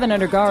founder, Kevin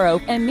Undergaro,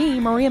 and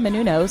me, Maria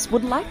Menounos,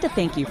 would like to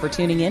thank you for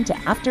tuning in to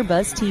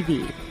AfterBuzz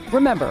TV.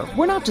 Remember,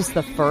 we're not just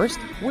the first,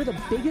 we're the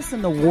biggest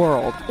in the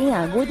world,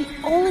 and we're the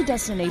only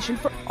destination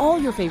for all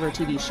your favorite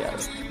TV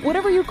shows.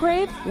 Whatever you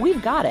crave,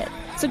 we've got it.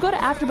 So go to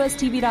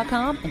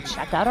AfterBuzzTV.com and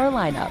check out our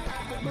lineup.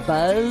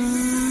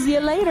 Buzz you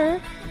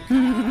later.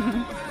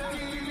 The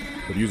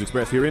views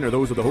expressed herein are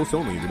those of the hosts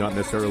only and do not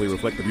necessarily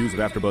reflect the views of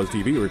AfterBuzz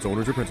TV or its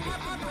owners or principals.